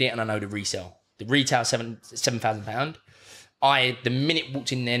can't get it and I know the resale. The retail £7,000. The minute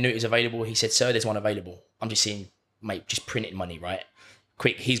walked in there, knew it was available. He said, sir, there's one available. I'm just seeing, mate, just printing money, right?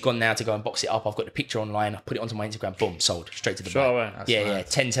 Quick, he's gone now to go and box it up. I've got the picture online. I put it onto my Instagram. Boom, sold straight to the bank. Yeah,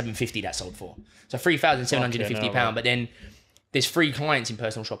 10,750 that sold for. So £3,750. But then there's 3 clients in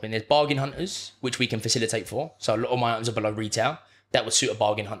personal shopping. There's bargain hunters, which we can facilitate for. So a lot of my items are below retail. That would suit a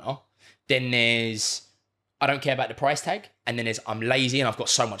bargain hunter. Then there's, I don't care about the price tag. And then there's, I'm lazy and I've got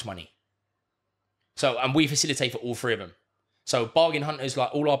so much money. So, and we facilitate for all 3 of them. So bargain hunters,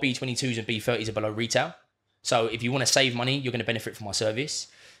 like all our B22s and B30s are below retail. So if you want to save money, you're going to benefit from my service.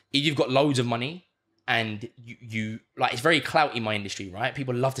 If you've got loads of money and you like, it's very clout in my industry, right?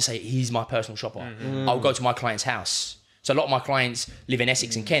 People love to say, he's my personal shopper. I'll go to my client's house. So a lot of my clients live in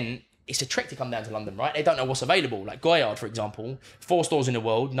Essex and Kent. It's a trek to come down to London, right? They don't know what's available. Like Goyard, for example, 4 stores in the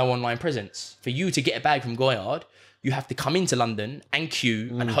world, no online presence. For you to get a bag from Goyard, you have to come into London and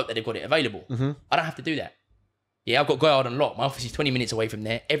queue and hope that they've got it available. I don't have to do that. Yeah, I've got Goyard on lock. My office is 20 minutes away from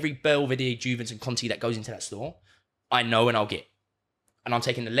there. Every Belvedere, Juvence and Conti that goes into that store, I know and I'll get. And I'm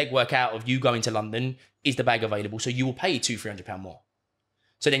taking the legwork out of you going to London. Is the bag available? So you will pay £200-300 more.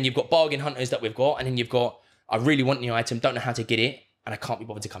 So then you've got bargain hunters that we've got. And then you've got, I really want the item, don't know how to get it. And I can't be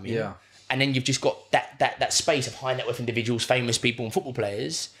bothered to come in. Yeah. And then you've just got that space of high net worth individuals, famous people and football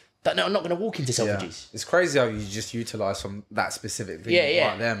players that are not going to walk into Selfridges. It's crazy how you just utilise from that specific thing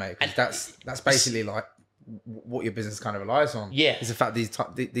right there, mate. Because that's basically like what your business kind of relies on. Yeah. Is the fact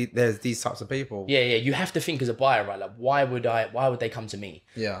there's these types of people. Yeah. You have to think as a buyer, right? Like, why would they come to me?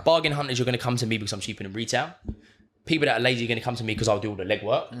 Yeah. Bargain hunters, you're going to come to me because I'm cheaper than retail. People that are lazy are going to come to me because I'll do all the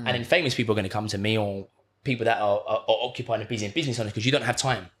legwork. And then famous people are going to come to me, or people that are occupied and busy and business owners because you don't have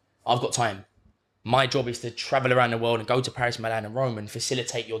time. I've got time. My job is to travel around the world and go to Paris, Milan and Rome and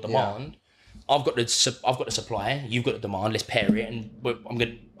facilitate your demand. I've got the supply, you've got the demand, let's pair it and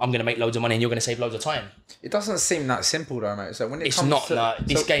I'm gonna make loads of money and you're gonna save loads of time. It doesn't seem that simple though, mate. So when it's not,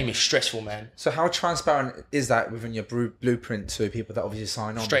 this game is stressful, man. So how transparent is that within your blueprint to people that obviously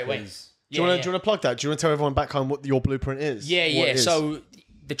sign on? Straight away. Do you want to plug that? Do you want to tell everyone back home what your blueprint is? Yeah. So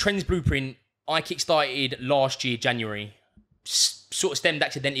the Trends Blueprint, I kickstarted last year, January. Sort of stemmed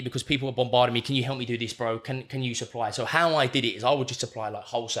accidentally because people were bombarding me. Can you help me do this, bro? Can you supply? So how I did it is I would just supply like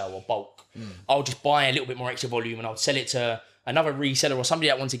wholesale or bulk. I'll just buy a little bit more extra volume and I would sell it to another reseller or somebody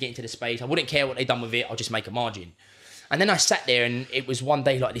that wants to get into the space. I wouldn't care what they've done with it. I'll just make a margin. And then I sat there and it was one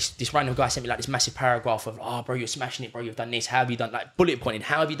day like this random guy sent me like this massive paragraph of, oh, bro, you're smashing it, bro. You've done this. How have you done, like bullet pointed,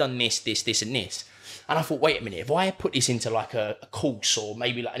 how have you done this, and this? And I thought, wait a minute, if I put this into like a course or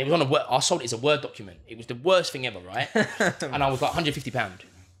maybe like, and it was on I sold it as a Word document. It was the worst thing ever, right? And I was like £150.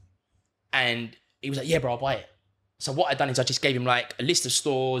 And he was like, yeah, bro, I'll buy it. So what I'd done is I just gave him like a list of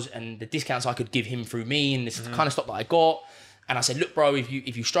stores and the discounts I could give him through me and this kind of stock that I got. And I said, look, bro, if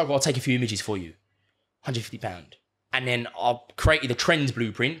you struggle, I'll take a few images for you. £150. And then I created the Trends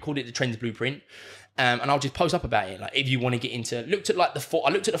Blueprint, called it the Trends Blueprint. And I'll just post up about it. Like, if you want to get into, I looked at the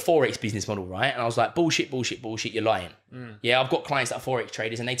Forex business model, right? And I was like, bullshit, you're lying. Yeah, I've got clients that are Forex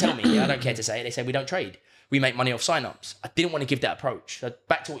traders and they tell me, I don't care to say it. They say, we don't trade. We make money off signups. I didn't want to give that approach. So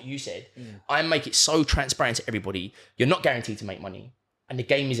back to what you said, I make it so transparent to everybody. You're not guaranteed to make money and the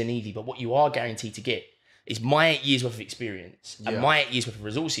game isn't easy, but what you are guaranteed to get is my 8 years worth of experience and my 8 years worth of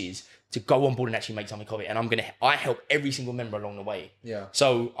resources to go on board and actually make something of it. And I help every single member along the way. Yeah.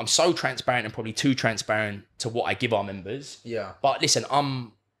 So I'm so transparent and probably too transparent to what I give our members. Yeah. But listen,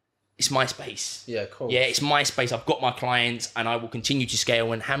 it's my space. Yeah, cool. Yeah, it's my space. I've got my clients and I will continue to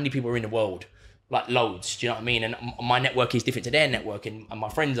scale. And how many people are in the world? Like loads, do you know what I mean? And my network is different to their network and my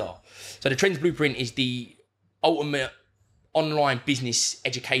friends are. So the Trends Blueprint is the ultimate online business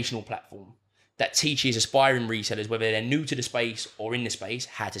educational platform that teaches aspiring resellers, whether they're new to the space or in the space,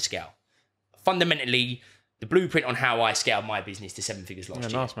 how to scale. Fundamentally, the blueprint on how I scaled my business to 7 figures last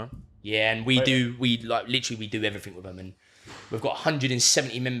year. Nice, man. Yeah, and we do everything with them. And we've got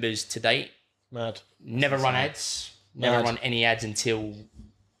 170 members to date. Mad. Never run ads. Never run any ads until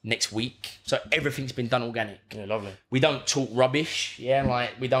next week. So everything's been done organic. Yeah, lovely. We don't talk rubbish. Yeah,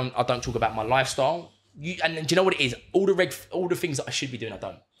 like I don't talk about my lifestyle. And do you know what it is? All the things that I should be doing, I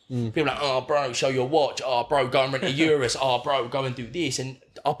don't. People are like, oh, bro, show your watch. Oh, bro, go and rent a Urus. Oh, bro, go and do this. And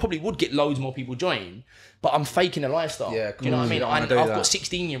I probably would get loads more people join, but I'm faking a lifestyle. Yeah, do you know what I mean? I've got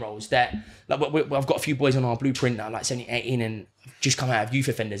 16-year-olds that, like, I've got a few boys on our blueprint that are like 17, 18 and just come out of youth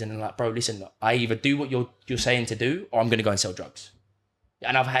offenders, and they're like, bro, listen, look, I either do what you're saying to do, or I'm going to go and sell drugs.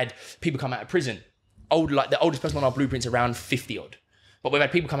 And I've had people come out of prison. Like the oldest person on our blueprint's around 50 odd. But we've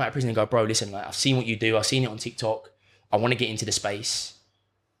had people come out of prison and go, bro, listen, like, I've seen what you do. I've seen it on TikTok. I want to get into the space.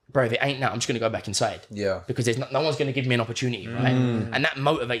 Bro, if it ain't that, I'm just going to go back inside. Yeah. Because there's no one's going to give me an opportunity, right? And that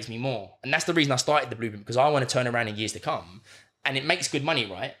motivates me more. And that's the reason I started the blueprint, because I want to turn around in years to come. And it makes good money,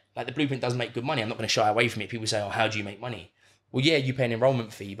 right? Like the blueprint does make good money. I'm not going to shy away from it. People say, oh, how do you make money? Well, yeah, you pay an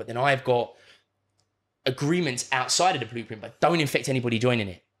enrollment fee, but then I've got agreements outside of the blueprint, but don't infect anybody joining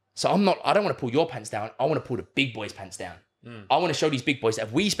it. So I don't want to pull your pants down. I want to pull the big boys' pants down. I want to show these big boys that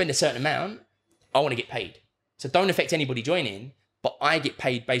if we spend a certain amount, I want to get paid. So don't affect anybody joining, but I get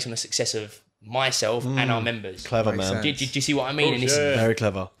paid based on the success of myself and our members. Clever, man. Do you see what I mean? And it's, Very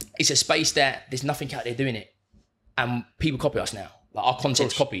clever. it's a space that there's nothing out there doing it. And people copy us now. Like our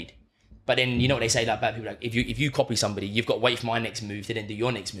content's copied. But then you know what they say about people, like if you copy somebody, you've got to wait for my next move to then do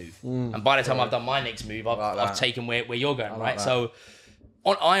your next move. And by the time I've done my next move, I've taken where you're going, right? So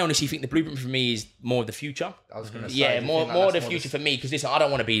I honestly think the blueprint for me is more of the future. I was going to say. Yeah, more of the future for me, because listen, I don't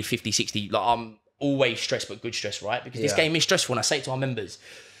want to be 50, 60. Like I'm always stressed, but good stress, right? Because this game is stressful. And I say it to our members.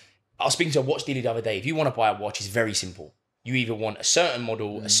 I was speaking to a watch dealer the other day. If you want to buy a watch, it's very simple. You either want a certain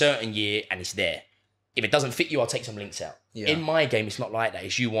model, a certain year, and it's there. If it doesn't fit you, I'll take some links out. Yeah. In my game, it's not like that.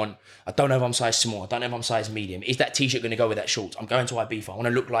 It's you want, I don't know if I'm size small. I don't know if I'm size medium. Is that t-shirt going to go with that shorts? I'm going to Ibiza. I want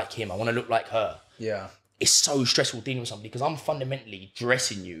to look like him. I want to look like her. Yeah. It's so stressful dealing with somebody because I'm fundamentally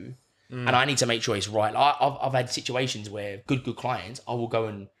dressing you and I need to make sure it's right. I've had situations where good clients, I will go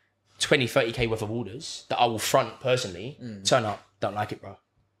and 20, 30K worth of orders that I will front personally, turn up, don't like it, bro.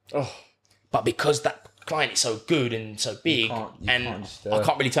 Oh. But because that client is so good and so big, I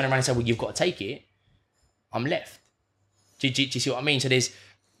can't really turn around and say, well, you've got to take it, I'm left. Do you see what I mean? So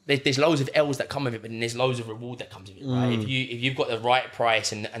there's loads of L's that come with it, but then there's loads of reward that comes with it, right? If you've got the right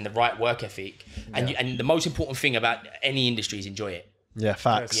price and the right work ethic, and the most important thing about any industry is enjoy it. Yeah,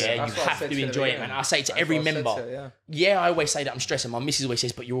 facts. Yeah, you have to enjoy it, man. I say to every member, I always say that I'm stressed, and my missus always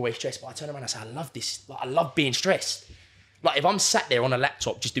says, but you're always stressed. But I turn around and I say, I love this. Like, I love being stressed. Like, if I'm sat there on a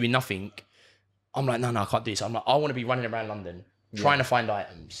laptop just doing nothing, I'm like, no, I can't do this. I'm like, I want to be running around London, trying to find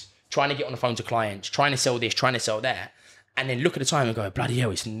items, trying to get on the phone to clients, trying to sell this, trying to sell that, and then look at the time and go, bloody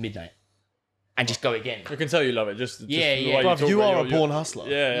hell, it's midnight. And just go again. I can tell you love it. Just yeah. Bruv, you are a born hustler.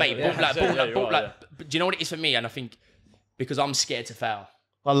 Yeah, mate. But do you know what it is for me? And I think because I'm scared to fail.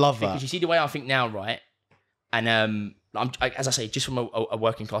 I love that. Because you see the way I think now, right? And as I say, just from a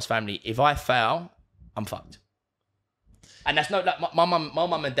working class family, if I fail, I'm fucked. And that's not like my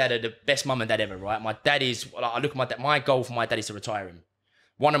mum and dad are the best mum and dad ever, right? My dad is. Like, I look at my dad. My goal for my dad is to retire him.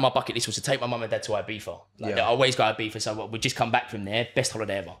 One of my bucket lists was to take my mum and dad to Ibiza. Like, I always go to Ibiza, so we just come back from there. Best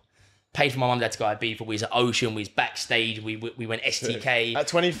holiday ever. Paid for my mum and dad to go to Ibiza. We was at Ocean. We was backstage. We went STK. At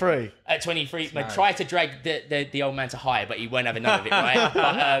 23? At 23. I tried to drag the old man to high, but he weren't having none of it, right?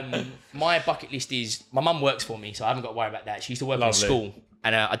 But my bucket list is... My mum works for me, so I haven't got to worry about that. She used to work in school,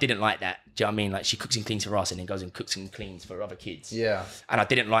 and I didn't like that. Do you know what I mean? Like, she cooks and cleans for us and then goes and cooks and cleans for other kids. Yeah. And I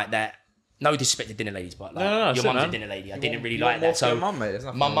didn't like that. No disrespect to dinner ladies, but like your mum's a dinner lady. I didn't really like that. So my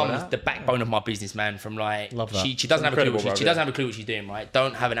mum was the backbone of my business, man. From like, love that. She doesn't have a clue. She doesn't have a clue what she's doing, right?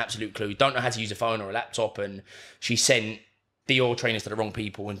 Don't have an absolute clue. Don't know how to use a phone or a laptop. And she sent Dior trainers to the wrong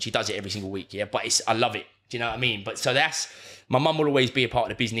people, and she does it every single week. Yeah, but I love it. Do you know what I mean? But so that's my mum will always be a part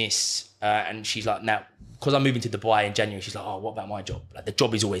of the business, and she's like, now because I'm moving to Dubai in January, she's like, oh, what about my job? Like the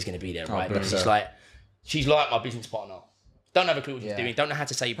job is always going to be there, right? Because she's like my business partner. Don't have a clue what she's doing. Don't know how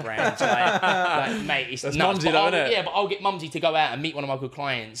to say brands. like, mate, it's nuts. Mumsy though, isn't it? Yeah, but I'll get Mumsy to go out and meet one of my good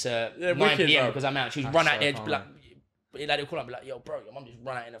clients 9 PM because I'm out. She'll run out there, just be like, they'll call up and be like, yo, bro, your mum just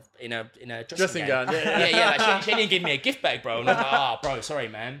run out in a dressing gown. Like, she didn't give me a gift bag, bro. And I'm like, bro, sorry,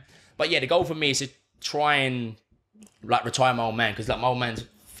 man. But yeah, the goal for me is to try and like retire my old man because like my old man's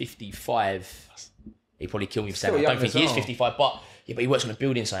 55. He'd probably kill me for saying I don't think he is 55, but he works on a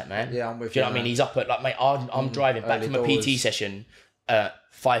building site, man. Yeah, I'm with you. Do you know what I mean? He's up at like, mate, I'm driving back from a PT session at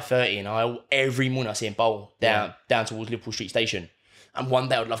 5:30, and every morning I see him bowl down towards Liverpool Street Station. And one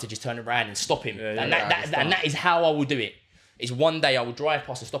day I'd love to just turn around and stop him. And that is how I will do it. Is one day I will drive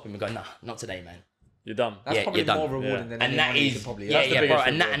past and stop him and go, nah, not today, man. You're done. That's probably more rewarding than any money you could probably earn. Bro.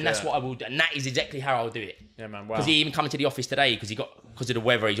 And that's what I will do. And that is exactly how I'll do it. Yeah, man. Wow. Because he even coming to the office today because of the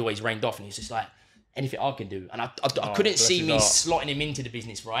weather, he's always rained off, and he's just like, anything I can do. And I couldn't see me slotting him into the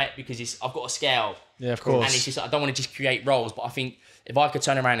business, right? Because I've got a scale. Yeah, of course. And it's just, I don't want to just create roles, but I think if I could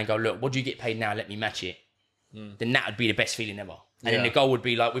turn around and go, look, what do you get paid now? Let me match it. Then that would be the best feeling ever. And then the goal would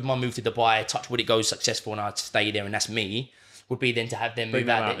be like, with my move to Dubai, touch wood, it goes successful and I stay there and that's me, would be then to have them move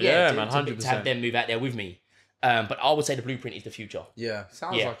out there. Yeah, man, 100%. To have them move out there with me. But I would say the blueprint is the future. Yeah,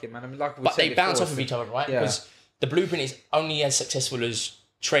 sounds like it, man. I mean, like we But said they bounce before, off of each other, right? Yeah. Because the blueprint is only as successful as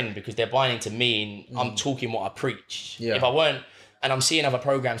Trend because they're buying into me and I'm talking what I preach. Yeah. If I weren't, and I'm seeing other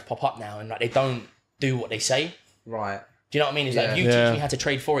programs pop up now and like they don't do what they say. Right. Do you know what I mean? It's like if you teach me how to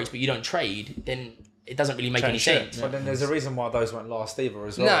trade Forex but you don't trade, then it doesn't really make any sense. But then there's a reason why those won't last either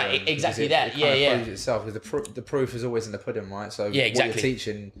as well. No, then, exactly because that. It kind of Yeah. proves itself because the proof is always in the pudding, right? So Yeah, exactly. what you're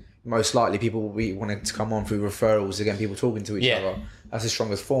teaching, most likely people will be wanting to come on through referrals, again, people talking to each other. That's the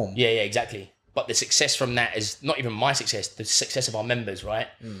strongest form. Yeah, exactly. But the success from that is not even my success, the success of our members, right?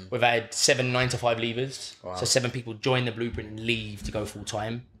 We've had 7 9-to-5 leavers. Wow. So 7 people join the blueprint and leave to go full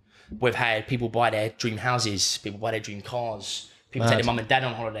time. We've had people buy their dream houses, people buy their dream cars, people take their mum and dad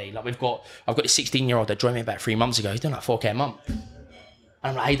on holiday. Like I've got this 16-year-old that joined me about 3 months ago. He's done like 4K a month. And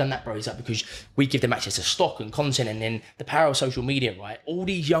I'm like, how you done that, bro? He's like, because we give them access to stock and content and then the power of social media, right? All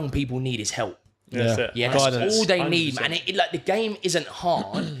these young people need is help. That's That's all they 100%. need, man. Like the game isn't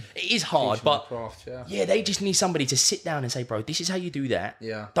hard. It is hard, but Craft, they just need somebody to sit down and say, bro, this is how you do that.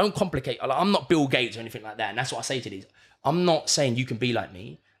 Yeah. Don't complicate. Like, I'm not Bill Gates or anything like that. And that's what I say to these. I'm not saying you can be like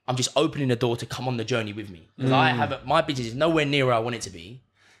me. I'm just opening the door to come on the journey with me. Because my business is nowhere near where I want it to be.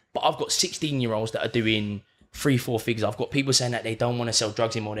 But I've got 16-year-olds that are doing 3-4 figures. I've got people saying that they don't want to sell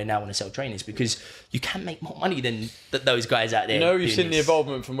drugs anymore. They now want to sell trainers because you can make more money than those guys out there. You know, you've seen the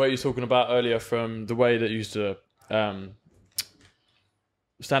involvement from what you were talking about earlier, from the way that you used to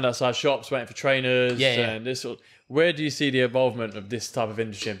stand outside shops waiting for trainers and this sort. Where do you see the involvement of this type of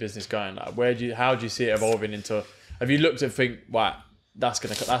industry and business going? Like, how do you see it evolving into? Have you looked and think, wow, that's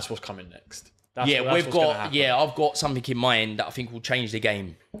what's coming next? I've got something in mind that I think will change the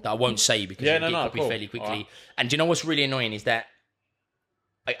game that I won't say because it'll get copied fairly quickly. Right. And do you know what's really annoying is that,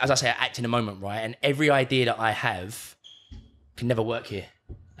 as I say, I act in the moment, right? And every idea that I have can never work here.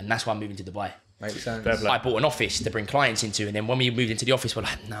 And that's why I'm moving to Dubai. Makes sense. I bought an office to bring clients into, and then when we moved into the office, we're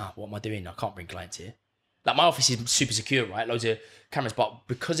like, nah, what am I doing? I can't bring clients here. Like my office is super secure, right? Loads of cameras, but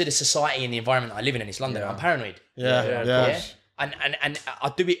because of the society and the environment I live in it's London, I'm paranoid. Yeah. And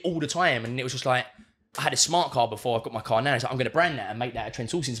I do it all the time. And it was just like, I had a smart car before I got my car now. It's like, I'm going to brand that and make that a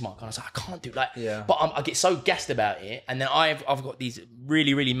Trendsourcing smart car. And I was like, I can't do that. But I get so gassed about it. And then I've got these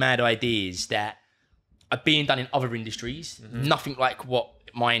really, really mad ideas that are being done in other industries. Nothing like what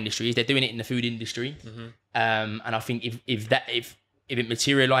my industry is. They're doing it in the food industry. And I think if it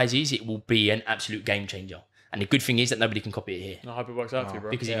materializes, it will be an absolute game changer. And the good thing is that nobody can copy it here. I hope it works out for you,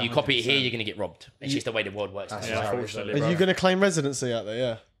 bro. Because if you copy it here, you're going to get robbed. It's just the way the world works. Unfortunately, Are you going to claim residency out there?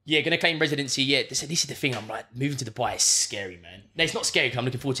 Yeah. Yeah, going to claim residency. Yeah, this is the thing. I'm like, moving to Dubai is scary, man. No, it's not scary because I'm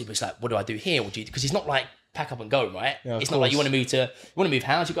looking forward to it. But it's like, what do I do here? Because it's not like pack up and go, right? Yeah, it's not like you want to move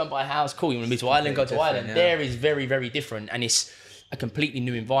house, you go and buy a house. Cool. You want to move to Ireland, go to Ireland. Yeah. There is very, very different, and it's a completely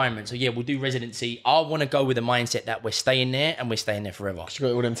new environment. So yeah, we'll do residency. I want to go with the mindset that we're staying there and we're staying there forever. You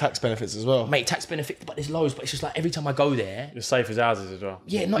got all them tax benefits as well. Mate, tax benefit, but there's loads. But it's just like every time I go there, you're safe as houses as well.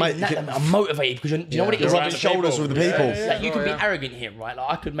 yeah, not even that. I'm motivated because do you know what it is? You're rubbing shoulders with the people. Like you can be arrogant here, right? Like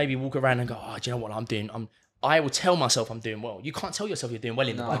I could maybe walk around and go, oh, do you know what I'm doing? I will tell myself I'm doing well. You can't tell yourself you're doing well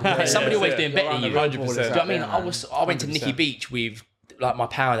in the Dubai. Somebody always doing better than you. 100%. Do you know what I mean? I went to Nikki Beach with like my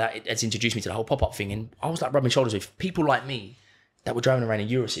power that has introduced me to the whole pop-up thing, and I was like rubbing shoulders with people like me that were driving around in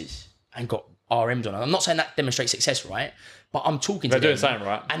Euruses and got RMs on. I'm not saying that demonstrates success, right? But I'm talking to them. They're doing something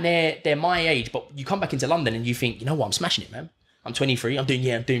right. And they're my age, but you come back into London and you think, you know what, I'm smashing it, man. I'm 23, I'm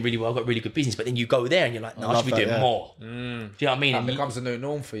doing really well, I've got really good business. But then you go there and you're like, no, I should be doing more. Do you know what I mean? That becomes a new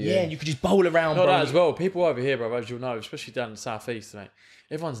norm for you. Yeah, and you could just bowl around, Not bro. that as well. People over here, bro, as you'll know, especially down in the southeast, mate.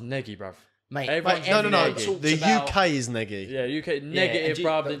 Everyone's neggy, bruv. Mate, Everyone's No. talks The about- UK is neggy. Yeah, UK negative,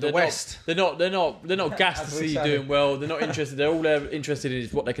 bruv. the West. They're not gassed to see you doing well. They're not interested. They're all they're interested in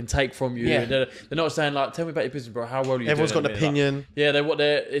is what they can take from you. Yeah. They're not saying like, tell me about your business, bro. How well are you Everyone's doing? got an opinion. Yeah,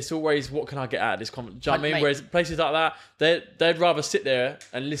 it's always what can I get out of this conversation? Do you know what I mean? Mate. Whereas places like that, they'd rather sit there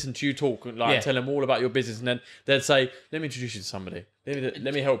and listen to you talk and like tell them all about your business, and then they'd say, let me introduce you to somebody.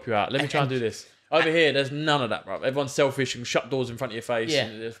 Let me help you out. Let me try and do this. Over here, there's none of that, bro. Everyone's selfish and shut doors in front of your face.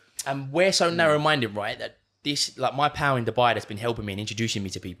 Yeah. And we're so narrow-minded, right? That this, like my power in Dubai that's been helping me and introducing me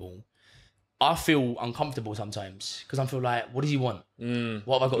to people, I feel uncomfortable sometimes because I feel like, what does he want?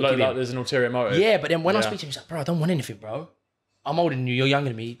 What have I got to give him? There's an ulterior motive. Yeah, but then when I speak to him, he's like, bro, I don't want anything, bro. I'm older than you, you're younger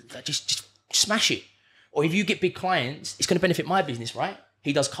than me. Like, just smash it. Or if you get big clients, it's going to benefit my business, right?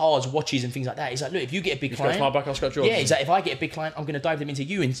 He does cars, watches, and things like that. He's like, look, if you get a big client, scratch my back, I'll scratch yours. yeah, he's like, if I get a big client, I'm going to dive them into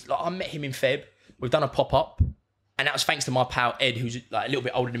you. And like, I met him in Feb. We've done a pop-up. And that was thanks to my pal, Ed, who's like a little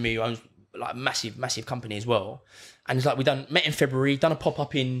bit older than me, who owns like a massive company as well. And it's like, met in February, done a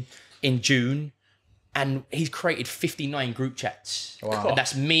pop-up in June. And he's created 59 group chats. Wow. And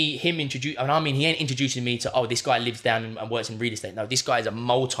that's me, him introducing, and I mean, he ain't introducing me to, oh, this guy lives down and works in real estate. No, this guy is a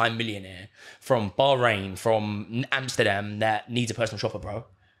multi-millionaire from Bahrain, from Amsterdam, that needs a personal shopper, bro.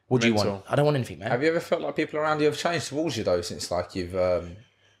 What do you want? I don't want anything, man. Have you ever felt like people around you have changed towards you though, since like you've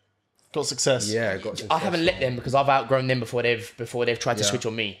Got success. got success? I haven't let them because I've outgrown them before they've tried to switch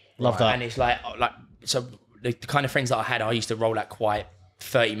on me. Love that. And it's like so the kind of friends that I had, I used to roll out quite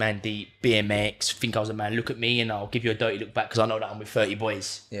 30 man deep, BMX, think I was a man, look at me and I'll give you a dirty look back because I know that I'm with 30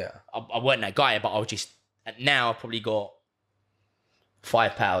 boys. Yeah. I weren't that guy, but I was just, and now I've probably got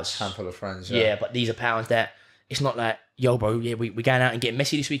 5 pals. Handful of friends. Yeah, but these are pals that, it's not like, yo bro, yeah, we going out and getting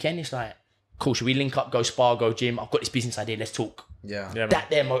messy this weekend. It's like, cool, should we link up, go spa, go gym? I've got this business idea, let's talk. Yeah. That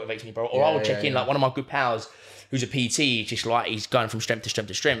there motivates me, bro. Or I'll check in, like one of my good pals who's a PT, just like he's going from strength to strength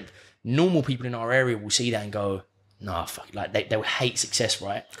to strength. Normal people in our area will see that and go, nah, fuck, like they will hate success,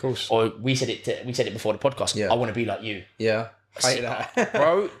 right? Of course. Or we said it before the podcast. Yeah. I want to be like you. Yeah. Hate that.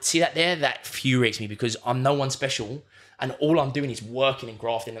 Bro, see that there? That infuriates me because I'm no one special and all I'm doing is working and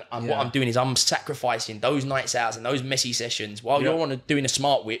grafting and what I'm doing is I'm sacrificing those nights out and those messy sessions while you're doing a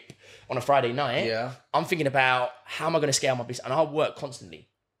smart whip on a Friday night. Yeah. I'm thinking about how am I going to scale my business and I work constantly.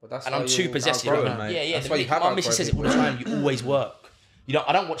 And I'm too possessive. Yeah. That's why you my missus says it all the time. You always work.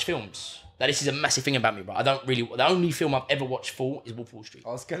 I don't watch films. Like, this is a massive thing about me, bro. I don't really. The only film I've ever watched full is Wolf of Wall Street.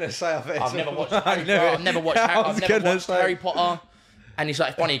 I was gonna say I've never watched Harry Potter. And it's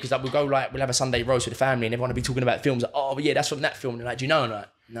like funny because like, we'll have a Sunday roast with the family and everyone will be talking about films. Like, oh, yeah, that's from that film. And they're like, do you know? And I'm like,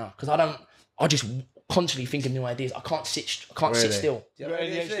 no, because I just constantly think of new ideas. I can't sit still. You got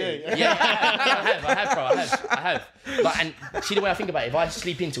ADHD? Yeah, I have. Like, and see the way I think about it. If I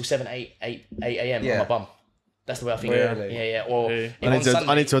sleep in till 7, 8 a.m. on my bum, that's the way I think. Really? Yeah. Or if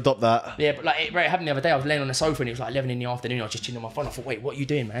I need to adopt that. Yeah, but like it happened the other day. I was laying on the sofa and it was like 11 in the afternoon. I was just chilling on my phone. I thought, wait, what are you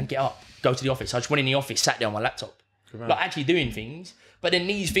doing, man? Get up, go to the office. I just went in the office, sat there on my laptop, like actually doing things. But then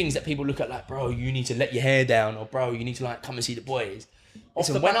these things that people look at, like, bro, you need to let your hair down, or bro, you need to like come and see the boys.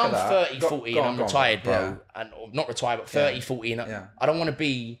 Listen, when I'm 30, 40 and I'm retired, bro, and or not retired, but 30, 40, and I don't want to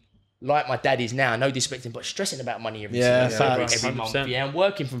be like my dad is now, no disrespect him, but stressing about money every month, and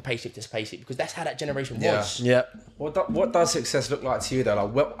working from paycheck to paycheck because that's how that generation was. Yeah. What does success look like to you though?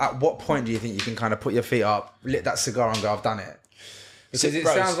 Like, at what point do you think you can kind of put your feet up, lit that cigar, and go, I've done it? Because it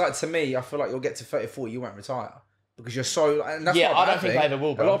sounds like to me, I feel like you'll get to 30, 40, you won't retire because you're so. And that's I don't think I ever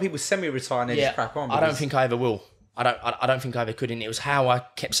will, bro. A lot of people semi-retire and they just crack on. I don't think I ever will. I don't think I ever could. And it was how I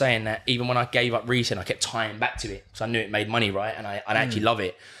kept saying that even when I gave up reselling, I kept tying back to it because I knew it made money, right? And I actually love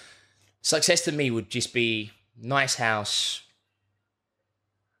it. Success to me would just be nice house,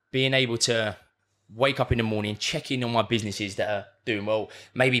 being able to wake up in the morning, check in on my businesses that are doing well,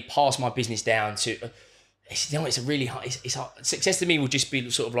 maybe pass my business down to, it's a really hard, it's hard. Success to me would just be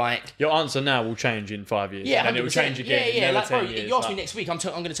sort of like... Your answer now will change in 5 years. Yeah, and it will change again. Yeah, like, bro, 10 years, you ask me next week, I'm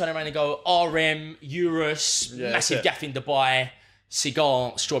going to turn around and go RM, Eurus, massive gaff in Dubai,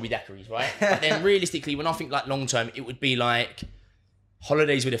 cigar, strawberry daiquiris, right? But then realistically, when I think like long term, it would be like...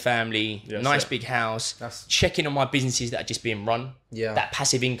 holidays with a family, nice big house, checking on my businesses that are just being run, that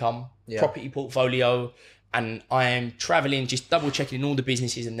passive income, property portfolio, and I am traveling, just double checking all the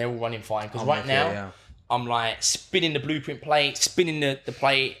businesses and they're all running fine. Because right now, I'm like spinning the blueprint plate, spinning the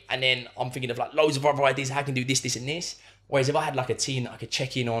plate, and then I'm thinking of like loads of other ideas, how I can do this, this and this. Whereas if I had like a team that I could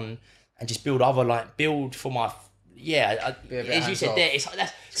check in on and just build for my... as you said there,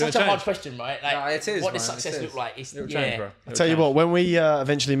 that's such a hard question, right? Like, no, it is, what does success look like? It'll change, bro. I tell you what, when we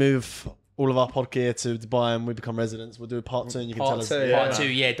eventually move all of our pod gear to Dubai and we become residents, we'll do a part 2 and you can tell us. Part 2,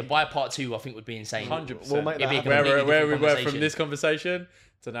 Dubai part 2 I think would be insane. 100%. We'll make that happen. Where we were from this conversation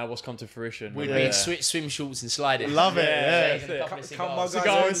to now what's come to fruition. We'd be in swim shorts and sliders. Love it. Come my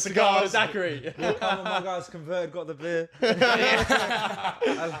cigars, daiquiri. Come on, my guys converted, got the beer.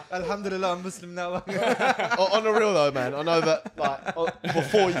 Alhamdulillah, I'm Muslim now. On the real though, man, I know that like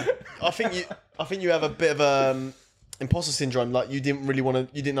before you, I think you have a bit of imposter syndrome. Like you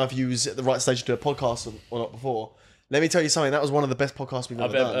didn't know if you was at the right stage to do a podcast or not before. Let me tell you something. That was one of the best podcasts we've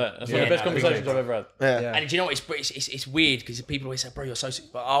ever done. That's one of the best conversations I've ever had. Yeah. And do you know what? It's weird because people always say, "Bro, you're so,"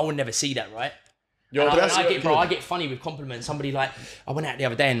 but I would never see that, right? I get funny with compliments. Somebody like, I went out the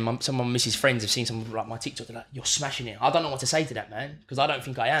other day and some of my missus' friends have seen some like my TikTok. They're like, "You're smashing it." I don't know what to say to that, man, because I don't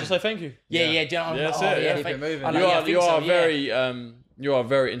think I am. Just say thank you. Yeah. Do you know, that's it. Keep it moving. You are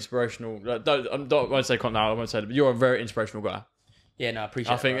very inspirational. I won't say now. I won't say that, but you're a very inspirational guy. Yeah, no, I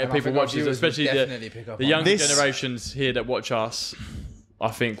appreciate I think it. if people watch this, especially the younger this. generations here that watch us, I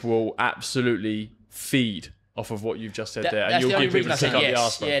think will absolutely feed off of what you've just said there. And That's you'll the only give reason people I to kick said up the yes.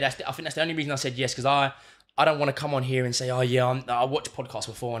 arse, bro. Yeah, I think that's the only reason I said yes, because I don't want to come on here and say, oh yeah, I watched podcasts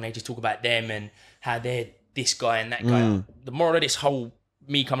before and they just talk about them and how they're this guy and that guy. The moral of this whole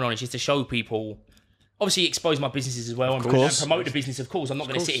me coming on is just to show people, obviously expose my businesses as well and promote the business, of course. I'm not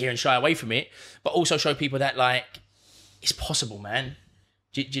going to sit here and shy away from it, but also show people that like it's possible, man.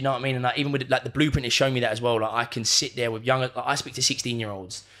 Do you know what I mean? And like, even with like the blueprint is showing me that as well. Like I can sit there with younger, like I speak to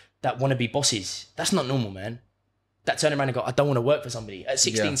 16-year-olds that want to be bosses. That's not normal, man. That turn around and go, I don't want to work for somebody at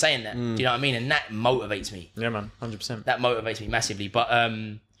 16 saying that. Do you know what I mean? And that motivates me. Yeah, man, 100%. That motivates me massively. But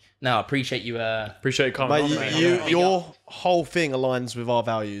no, I appreciate you. Appreciate you coming on, mate. Your whole thing aligns with our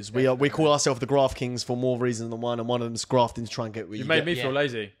values. We call ourselves the Graftkings for more reasons than one, and one of them is grafting to try and get what You made me feel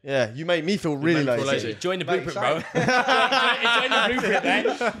lazy. Yeah, you made me feel really made me feel lazy. lazy. Join the blueprint, bro. Join the blueprint, man.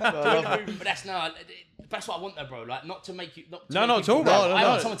 Join the blueprint. But that's what I want, though, bro. Like, not to make you. Not at all, bro. I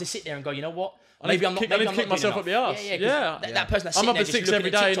want someone to sit there and go, you know what? Maybe I'm not. I need to kick myself up the arse. Yeah. That person that's I'm sitting up there at just 6 looking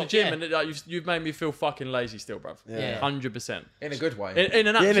every at day in the TikTok, gym, and like, you've made me feel fucking lazy still, bruv. Yeah. 100%. In a good way. In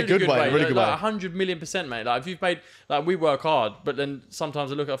an absolutely good way, really good way. 100 million%, mate. Like if you've made, like we work hard, but then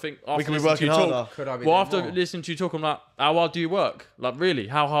sometimes I think after We can be listening to working you harder. talk, Could I be well, doing after more? listening to you talk, I'm like, how hard do you work? Like really,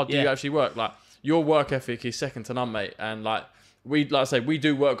 how hard do you actually work? Like your work ethic is second to none, mate. And like I say, we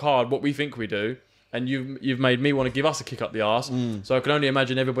do work hard, what we think we do. And you've made me want to give us a kick up the arse. So I can only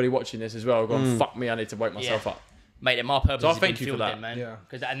imagine everybody watching this as well going, fuck me, I need to wake myself up. Mate, and my purpose So is thank been you for filled that. then, man. Yeah.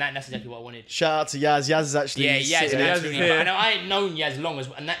 Because that's exactly what I wanted. Shout out to Yaz. Yaz is actually Yeah, Yaz, sitting and there. absolutely. And I ain't known Yaz long as,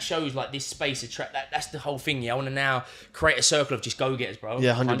 and that shows like this space attract. That's the whole thing. Yeah, I want to now create a circle of just go getters, bro.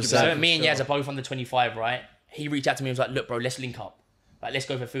 Yeah, 100%. Me and Yaz are both under 25, right? He reached out to me and was like, "Look, bro, let's link up. Like, let's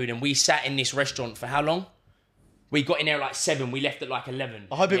go for food." And we sat in this restaurant for how long? We got in there at like 7. We left at like 11.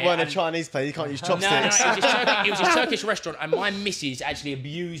 I hope it weren't a and- Chinese place. You can't use No, chopsticks. it was this Turkish restaurant, and my missus actually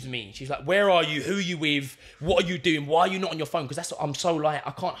abused me. She was like, "Where are you? Who are you with? What are you doing? Why are you not on your phone?" Because that's what I'm so like,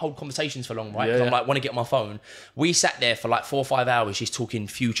 I can't hold conversations for long, right? Because I'm like, want to get on my phone. We sat there for like 4 or 5 hours, just talking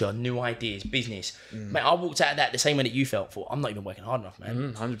future, new ideas, business. Mate, I walked out of that the same way that you felt. For I'm not even working hard enough,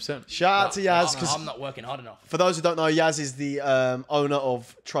 man. 100%. Shout out to Yaz, because I'm not working hard enough. for those who don't know, Yaz is the owner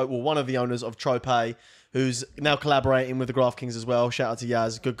of one of the owners of Trope, who's now collaborating with the Graftkings as well. Shout out to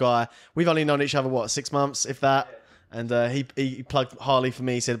Yaz, good guy. We've only known each other 6 months, if that. And he plugged Harley for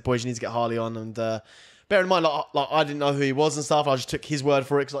me. He said, "Boys, you need to get Harley on." And bear in mind, like I didn't know who he was and stuff. I just took his word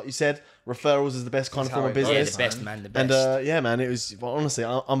for it because, like you said, referrals is the best kind of form of how it Yeah, business. the best, man, the best. And yeah, man, it was honestly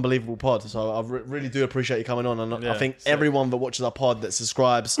unbelievable pod. So I really do appreciate you coming on. And I think sick. everyone that watches our pod that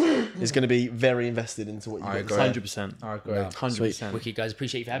subscribes is going to be very invested into what you I do. agree. 100%. I agree. 100%. Wicked, guys.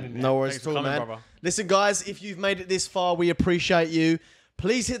 Appreciate you for having me. No worries Thanks at for all, coming, man. brother. Listen, guys, if you've made it this far, we appreciate you.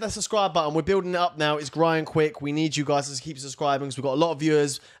 Please hit that subscribe button. We're building it up now. It's growing quick. We need you guys to keep subscribing because we've got a lot of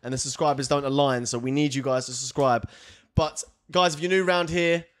viewers and the subscribers don't align. So we need you guys to subscribe. But guys, if you're new around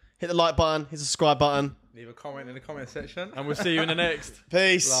here, hit the like button, hit the subscribe button. Leave a comment in the comment section. And we'll see you in the next.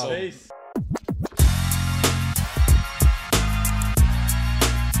 Peace. Peace.